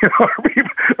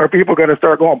 Are people going to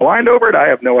start going blind over it? I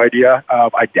have no idea.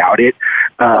 I doubt it.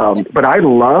 But I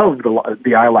love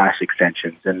the eyelash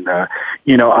extensions, and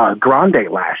grande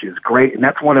lash is great, and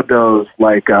that's one of those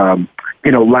lash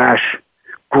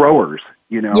growers.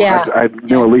 Yeah. I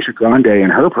know Alicia Grande,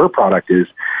 and her product is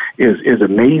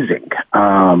amazing.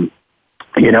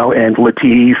 And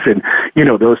Latisse and,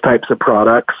 those types of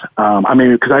products.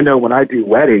 Because I know when I do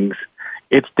weddings,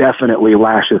 it's definitely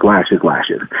lashes.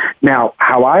 Now,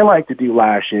 how I like to do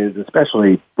lashes,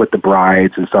 especially with the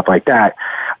brides and stuff like that,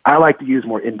 I like to use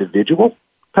more individual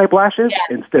type lashes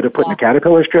instead of putting a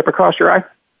caterpillar strip across your eye.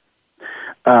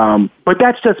 But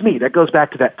that's just me. That goes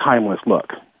back to that timeless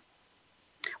look.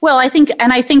 Well, I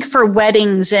think for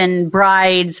weddings and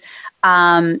brides,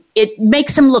 it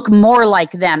makes them look more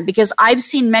like them, because I've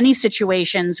seen many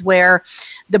situations where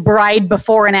the bride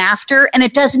before and after, and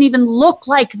it doesn't even look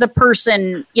like the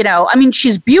person,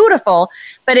 she's beautiful,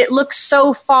 but it looks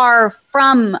so far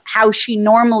from how she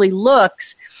normally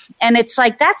looks. And it's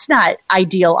like, that's not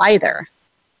ideal either.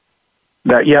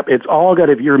 Yep. It's all got,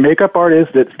 if you're a makeup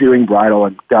artist that's doing bridal,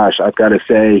 and gosh, I've got to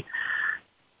say,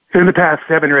 in the past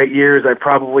 7 or 8 years, I've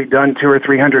probably done 200 or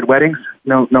 300 weddings.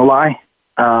 No lie.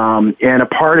 And a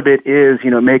part of it is,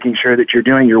 making sure that you're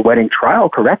doing your wedding trial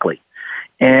correctly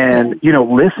and,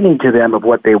 listening to them of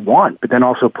what they want, but then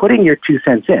also putting your 2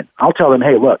 cents in. I'll tell them,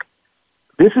 hey, look,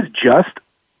 this is just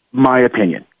my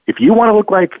opinion. If you want to look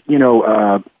like, Mimi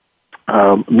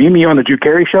on the Drew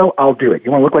Carey show, I'll do it.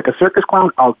 You want to look like a circus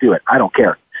clown? I'll do it. I don't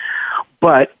care.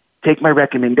 But take my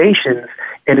recommendations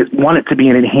and want it to be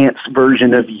an enhanced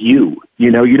version of you. You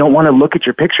don't want to look at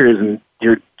your pictures and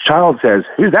your child says,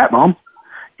 who's that, Mom?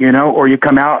 Or you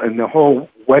come out and the whole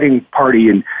wedding party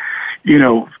and,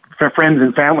 friends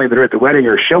and family that are at the wedding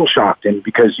are shell-shocked and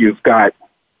because you've got,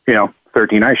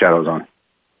 13 eyeshadows on.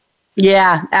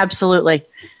 Yeah, absolutely.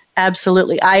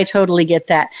 Absolutely. I totally get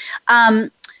that.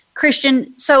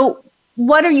 Christian, so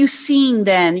what are you seeing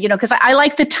then? Because I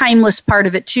like the timeless part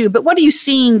of it too, but what are you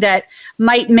seeing that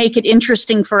might make it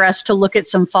interesting for us to look at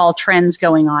some fall trends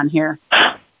going on here?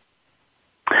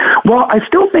 Well, I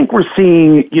still think we're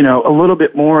seeing, a little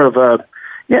bit more of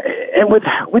and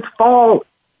with fall,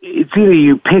 it's either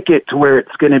you pick it to where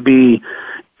it's going to be,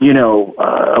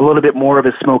 a little bit more of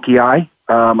a smoky eye.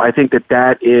 I think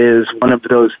that is one of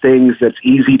those things that's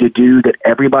easy to do that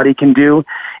everybody can do,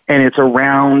 and it's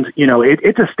around,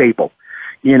 it's a staple.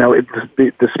 It's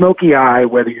the smoky eye,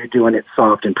 whether you're doing it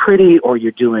soft and pretty or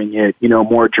you're doing it,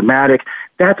 more dramatic,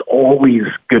 that's always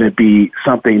going to be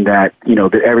something that,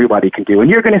 that everybody can do.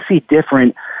 And you're going to see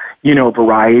different,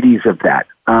 varieties of that.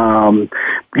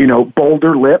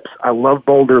 Bolder lips. I love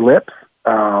bolder lips.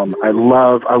 I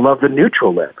love the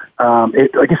neutral lip.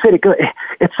 Like I said,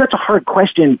 it's such a hard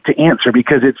question to answer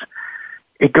because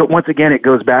once again, it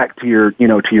goes back to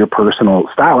your personal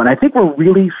style. And I think we're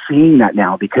really seeing that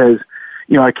now because,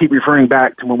 I keep referring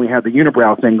back to when we had the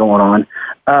unibrow thing going on,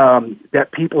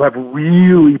 that people have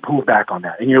really pulled back on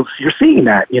that. And you're seeing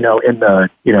that, in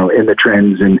the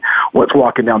trends and what's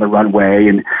walking down the runway.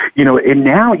 And, and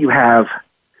now you have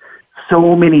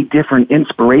so many different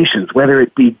inspirations, whether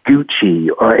it be Gucci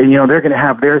or, they're going to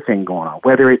have their thing going on,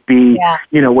 whether it be,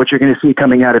 what you're going to see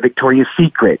coming out of Victoria's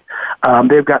Secret.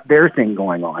 They've got their thing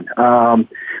going on.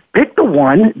 Pick the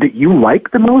one that you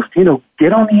like the most,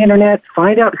 get on the internet,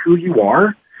 find out who you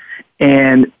are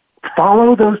and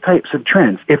follow those types of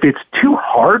trends. If it's too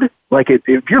hard, like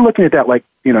if you're looking at that, like,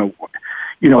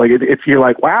 if you're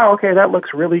like, wow, okay, that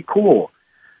looks really cool.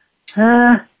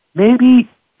 Maybe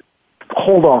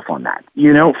hold off on that.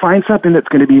 Find something that's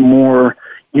going to be more,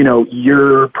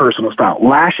 your personal style.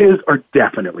 Lashes are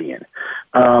definitely in.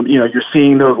 You're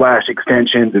seeing those lash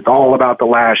extensions. It's all about the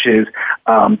lashes.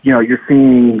 You're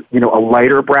seeing, a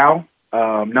lighter brow.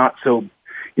 Not so,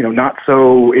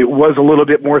 it was a little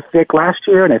bit more thick last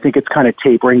year, and I think it's kind of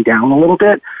tapering down a little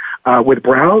bit with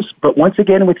brows. But once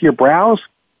again, with your brows,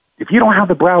 if you don't have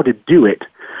the brow to do it,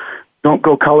 don't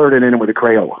go colored it in with a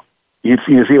Crayola. You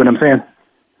see what I'm saying?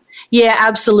 Yeah,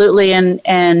 absolutely. And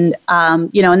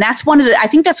that's I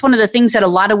think that's one of the things that a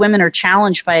lot of women are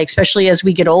challenged by, especially as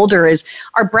we get older, is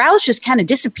our brows just kind of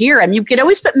disappear. I mean, you could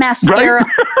always put mascara.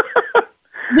 Right?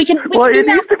 we can do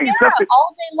mascara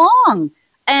all day long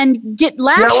and get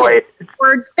lashes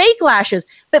or fake lashes.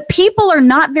 But people are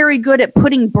not very good at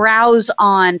putting brows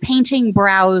on, painting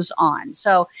brows on.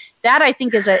 So that I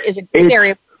think is a good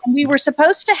area. And we were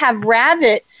supposed to have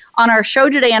Ravit on our show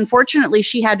today. Unfortunately,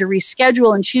 she had to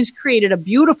reschedule, and she's created a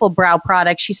beautiful brow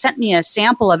product. She sent me a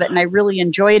sample of it, and I really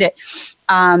enjoyed it.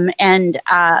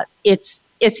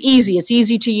 It's easy. It's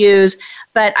easy to use.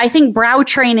 But I think brow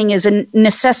training is a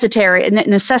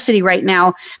necessity right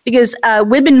now because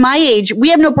women my age, we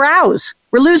have no brows.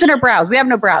 We're losing our brows. We have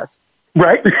no brows.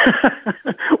 Right.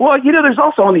 Well, there's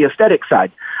also on the aesthetic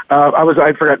side.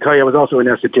 I forgot to tell you, I was also an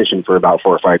esthetician for about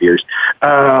 4 or 5 years.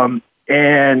 And,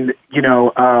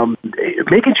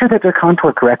 making sure that they're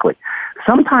contoured correctly.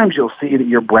 Sometimes you'll see that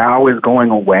your brow is going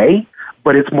away,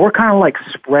 but it's more kind of like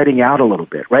spreading out a little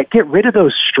bit, right? Get rid of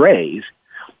those strays,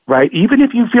 right? Even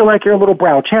if you feel like you're a little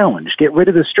brow challenged, get rid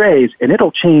of the strays and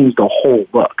it'll change the whole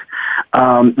look.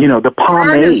 The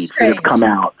pomades that have come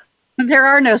out. There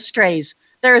are no strays.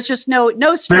 There is just no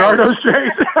strays. There are no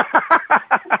strays.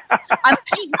 I'm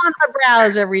painting on my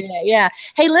brows every day. Yeah.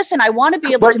 Hey, listen, I want to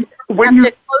be able to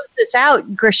close this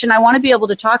out, Christian. I want to be able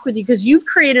to talk with you because you've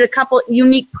created a couple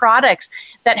unique products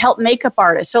that help makeup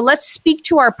artists. So let's speak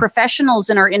to our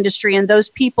professionals in our industry and those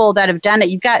people that have done it.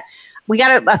 We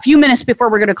got a few minutes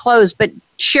before we're going to close, but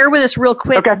share with us real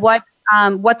quick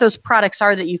what those products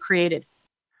are that you created.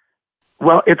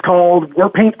 Well, it's called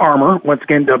War Paint Armor, once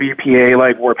again, WPA,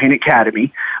 like War Paint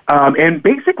Academy. And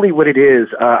basically what it is,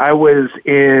 I was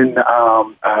in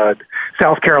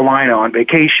South Carolina on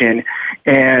vacation,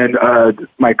 and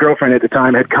my girlfriend at the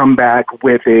time had come back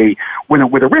with a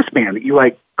wristband that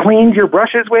you, cleaned your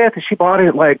brushes with, and she bought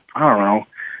it I don't know,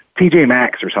 TJ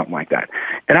Maxx or something like that.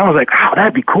 And I was like, wow,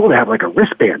 that'd be cool to have, a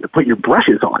wristband to put your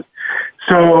brushes on.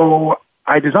 So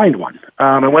I designed one.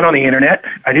 I went on the internet.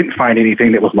 I didn't find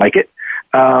anything that was like it.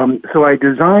 So I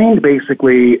designed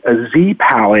basically a Z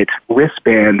palette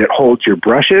wristband that holds your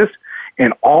brushes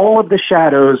and all of the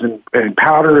shadows and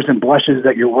powders and blushes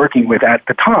that you're working with at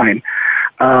the time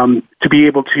to be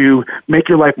able to make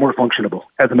your life more functionable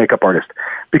as a makeup artist.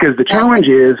 Because the challenge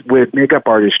is with makeup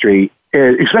artistry,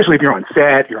 especially if you're on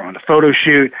set, you're on a photo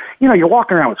shoot, you're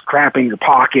walking around with crap in your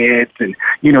pockets and,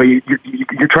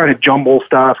 you're trying to jumble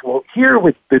stuff. Well, here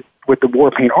with the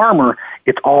War Paint Armor,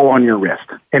 it's all on your wrist,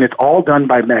 and it's all done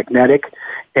by magnetic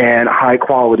and high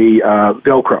quality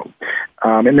Velcro.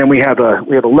 And then we have a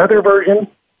leather version,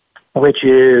 which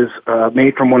is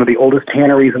made from one of the oldest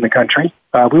tanneries in the country.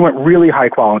 We went really high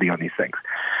quality on these things.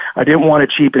 I didn't want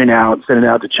to cheapen it out, send it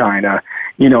out to China,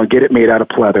 and get it made out of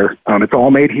pleather. It's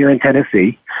all made here in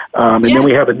Tennessee. And then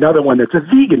we have another one that's a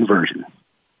vegan version.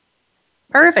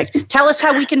 Perfect. Tell us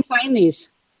how we can find these.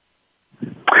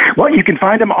 Well, you can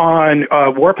find them on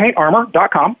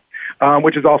warpaintarmor.com,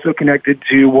 which is also connected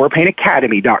to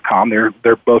warpaintacademy.com.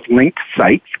 They're both linked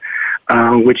sites,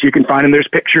 which you can find them. There's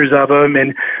pictures of them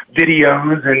and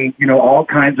videos and, all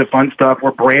kinds of fun stuff. We're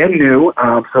brand new.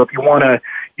 So if you want to,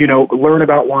 learn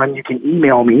about one, you can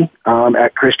email me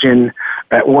at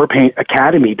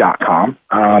Christian@warpaintacademy.com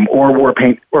or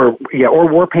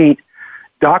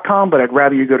warpaint.com, but I'd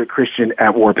rather you go to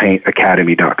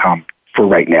Christian@warpaintacademy.com for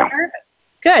right now. Perfect.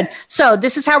 Good. So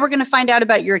this is how we're going to find out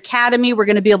about your academy. We're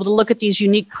going to be able to look at these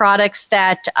unique products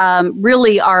that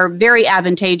really are very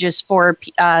advantageous for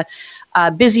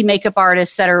busy makeup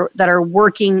artists that are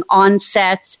working on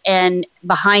sets and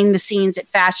behind the scenes at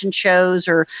fashion shows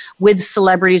or with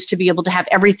celebrities, to be able to have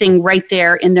everything right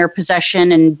there in their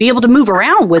possession and be able to move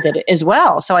around with it as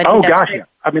well. So I think that's great. Yeah.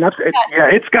 I mean,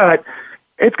 it's got,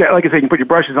 like I said, you can put your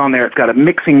brushes on there. It's got a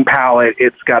mixing palette.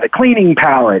 It's got a cleaning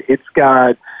palette. It's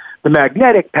got the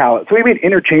magnetic palette. So we made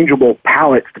interchangeable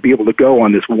palettes to be able to go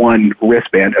on this one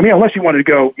wristband. I mean, unless you wanted to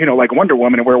go, like Wonder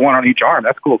Woman and wear one on each arm.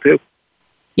 That's cool too.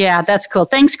 Yeah, that's cool.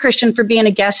 Thanks, Christian, for being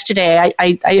a guest today.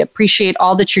 I appreciate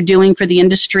all that you're doing for the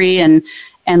industry and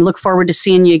look forward to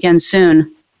seeing you again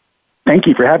soon. Thank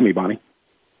you for having me, Bonnie.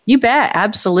 You bet.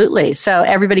 Absolutely. So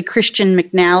everybody, Christian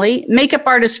McNally, makeup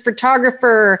artist,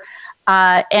 photographer,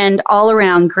 and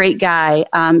all-around great guy.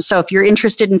 So if you're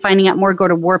interested in finding out more, go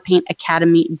to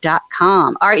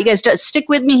warpaintacademy.com. All right, you guys, stick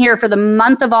with me here for the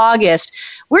month of August.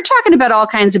 We're talking about all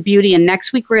kinds of beauty, and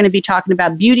next week we're going to be talking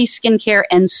about beauty, skincare,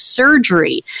 and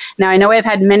surgery. Now, I know I've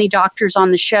had many doctors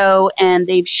on the show, and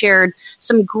they've shared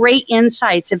some great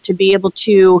insights to be able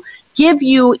to give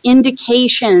you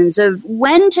indications of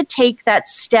when to take that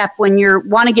step when you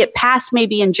want to get past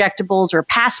maybe injectables or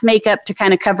past makeup to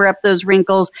kind of cover up those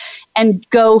wrinkles and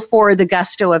go for the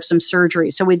gusto of some surgery.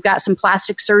 So we've got some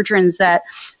plastic surgeons that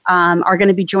are going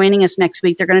to be joining us next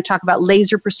week. They're going to talk about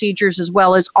laser procedures as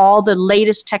well as all the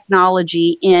latest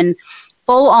technology in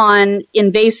full-on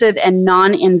invasive and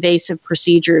non-invasive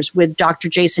procedures with Dr.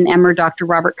 Jason Emmer, Dr.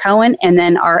 Robert Cohen, and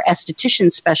then our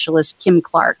esthetician specialist, Kim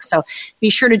Clark. So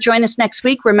be sure to join us next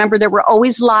week. Remember that we're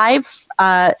always live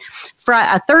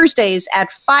Thursdays at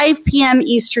 5 p.m.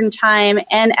 Eastern Time.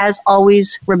 And as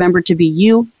always, remember to be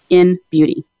you in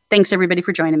beauty. Thanks, everybody,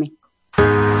 for joining me.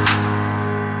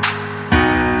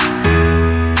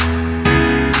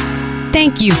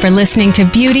 Thank you for listening to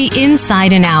Beauty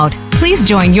Inside and Out. Please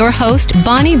join your host,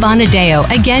 Bonnie Bonadeo,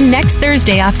 again next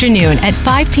Thursday afternoon at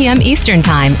 5 p.m. Eastern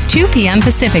Time, 2 p.m.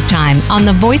 Pacific Time on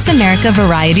the Voice America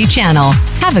Variety Channel.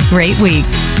 Have a great week.